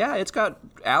are it's got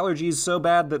allergies so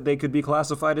bad that they could be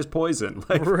classified as poison.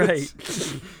 Right.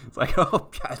 It's oh,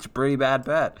 God, it's a pretty bad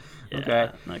pet. Yeah,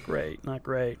 okay. Not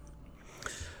great.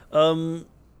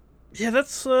 Yeah,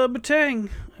 that's Metang,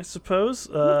 I suppose.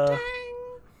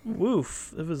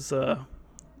 Woof. It was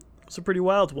it's a pretty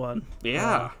wild one.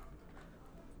 Yeah.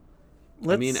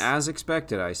 As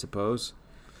expected, I suppose.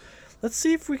 Let's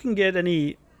see if we can get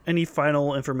any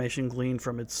final information gleaned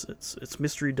from its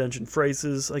mystery dungeon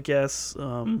phrases, I guess.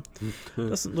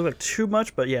 Doesn't look like too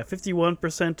much, but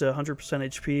 51% to 100%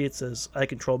 HP. It says, I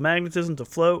control magnetism to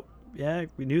float. Yeah,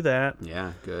 we knew that.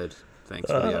 Yeah, good. Thanks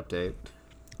for the update.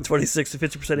 26 to 50%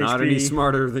 HP. Not any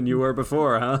smarter than you were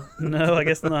before, huh? No, I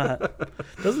guess not.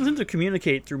 Doesn't seem to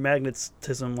communicate through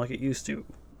magnetism like it used to.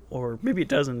 Or maybe it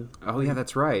doesn't. Oh, yeah,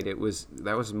 that's right. That was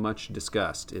much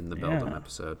discussed in the Beldam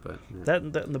episode. But that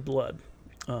and the blood.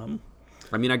 I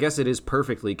guess it is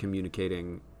perfectly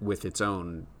communicating with its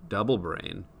own double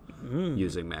brain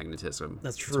using magnetism.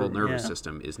 That's true. Its whole nervous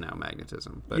system is now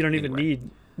magnetism. But you don't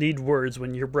even need words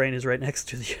when your brain is right next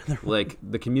to the other one.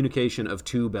 The communication of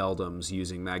two Beldams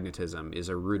using magnetism is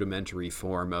a rudimentary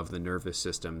form of the nervous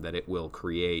system that it will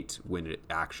create when it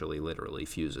actually literally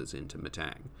fuses into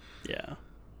Metang. Yeah.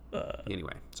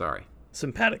 Anyway, sorry.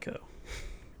 Simpatico,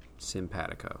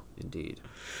 indeed.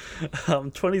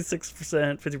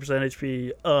 26%,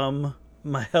 50% HP.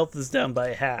 My health is down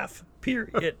by half.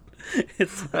 Period.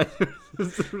 It's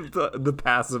the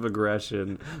passive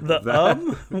aggression.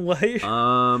 Why?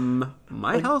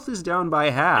 My health is down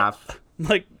by half.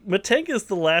 Metang is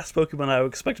the last Pokemon I would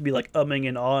expect to be umming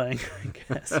and awing,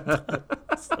 I guess.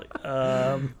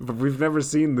 But we've never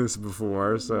seen this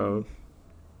before, so.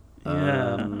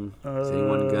 Yeah. Is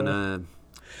anyone gonna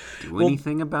do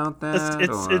anything about that?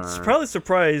 It's probably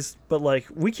surprised, but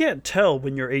we can't tell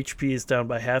when your HP is down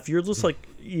by half. You're just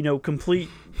complete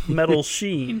metal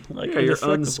sheen. You're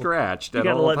unscratched at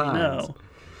all times. You gotta let me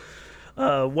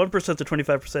know. 1% to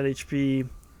 25% HP.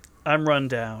 I'm run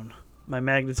down. My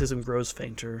magnetism grows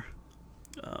fainter.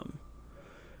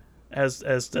 As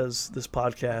does this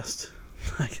podcast.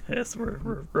 I guess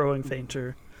we're growing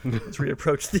fainter as we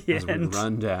approach the end. We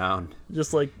run down.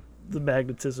 Just like the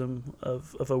magnetism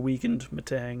of a weakened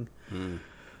Metang.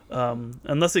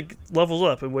 Unless it levels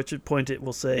up, at which point it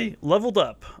will say, leveled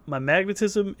up. My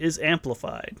magnetism is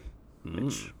amplified.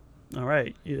 Which, all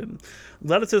right. Yeah. I'm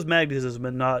glad it says magnetism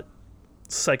and not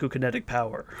psychokinetic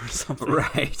power or something.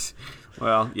 Right.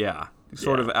 Well, yeah.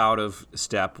 Sort of out of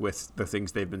step with the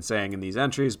things they've been saying in these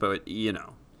entries, but,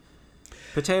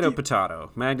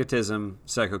 Potato, magnetism,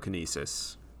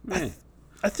 psychokinesis. I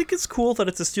think it's cool that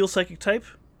it's a steel psychic type.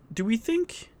 Do we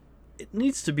think it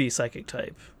needs to be psychic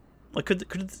type? Like,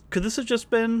 could this have just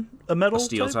been a metal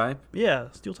steel type? Yeah,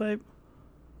 steel type.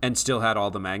 And still had all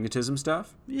the magnetism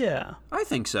stuff? Yeah. I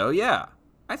think so, yeah.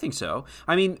 I think so.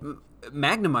 I mean,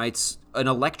 Magnemite's an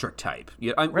electric type.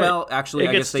 Yeah, Right. Well, actually,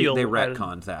 I guess they steel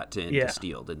retconned that into Yeah.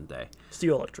 steel, didn't they?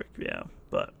 Steel electric, yeah.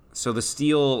 But So the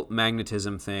steel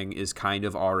magnetism thing is kind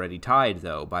of already tied,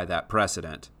 though, by that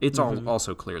precedent. It's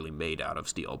also clearly made out of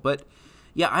steel. But,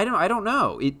 yeah, I don't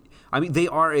know. They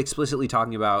are explicitly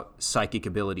talking about psychic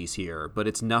abilities here, but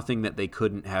it's nothing that they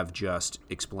couldn't have just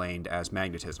explained as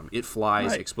magnetism. It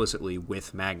flies explicitly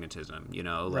with magnetism,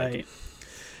 right.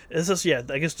 It's just,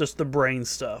 I guess just the brain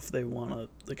stuff they want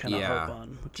to kind of harp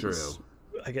on. Which is,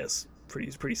 I guess,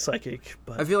 pretty psychic.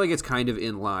 But I feel like it's kind of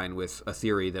in line with a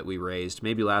theory that we raised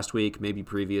maybe last week, maybe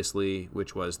previously,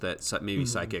 which was that maybe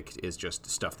psychic is just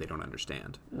stuff they don't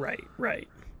understand. Right.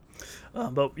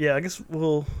 But yeah, I guess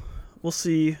we'll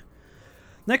see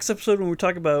next episode when we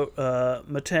talk about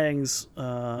Matang's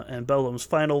and Bellum's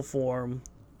final form,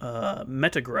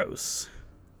 Metagross.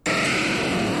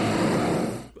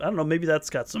 I don't know. Maybe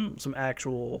that's got some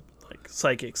actual like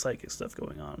psychic stuff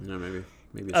going on. No, maybe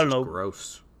it's I don't just know.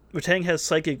 gross. Matang has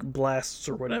psychic blasts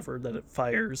or whatever that it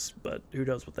fires, but who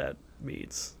knows what that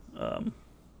means?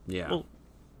 Yeah.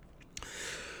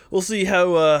 We'll see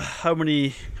how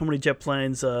many jet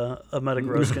planes a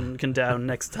Metagross can down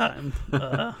next time.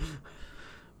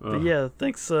 But yeah,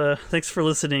 thanks for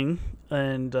listening,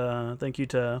 and thank you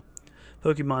to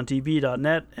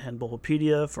PokemonDB.net and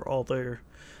Bulbapedia for all their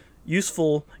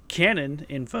useful canon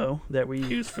info that we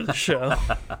use for the show.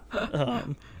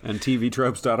 And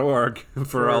tvtropes.org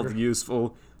for all the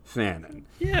useful fanon.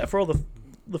 Yeah, for all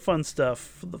the fun stuff,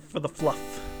 for the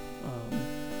fluff.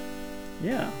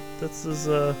 This is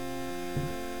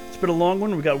it's been a long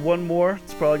one. We got one more.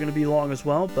 It's probably going to be long as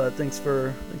well, but thanks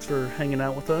for hanging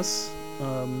out with us.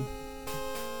 We'll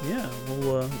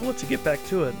let you get back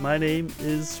to it. My name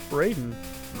is Braden.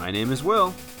 My name is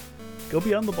Will. Go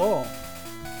beyond the ball.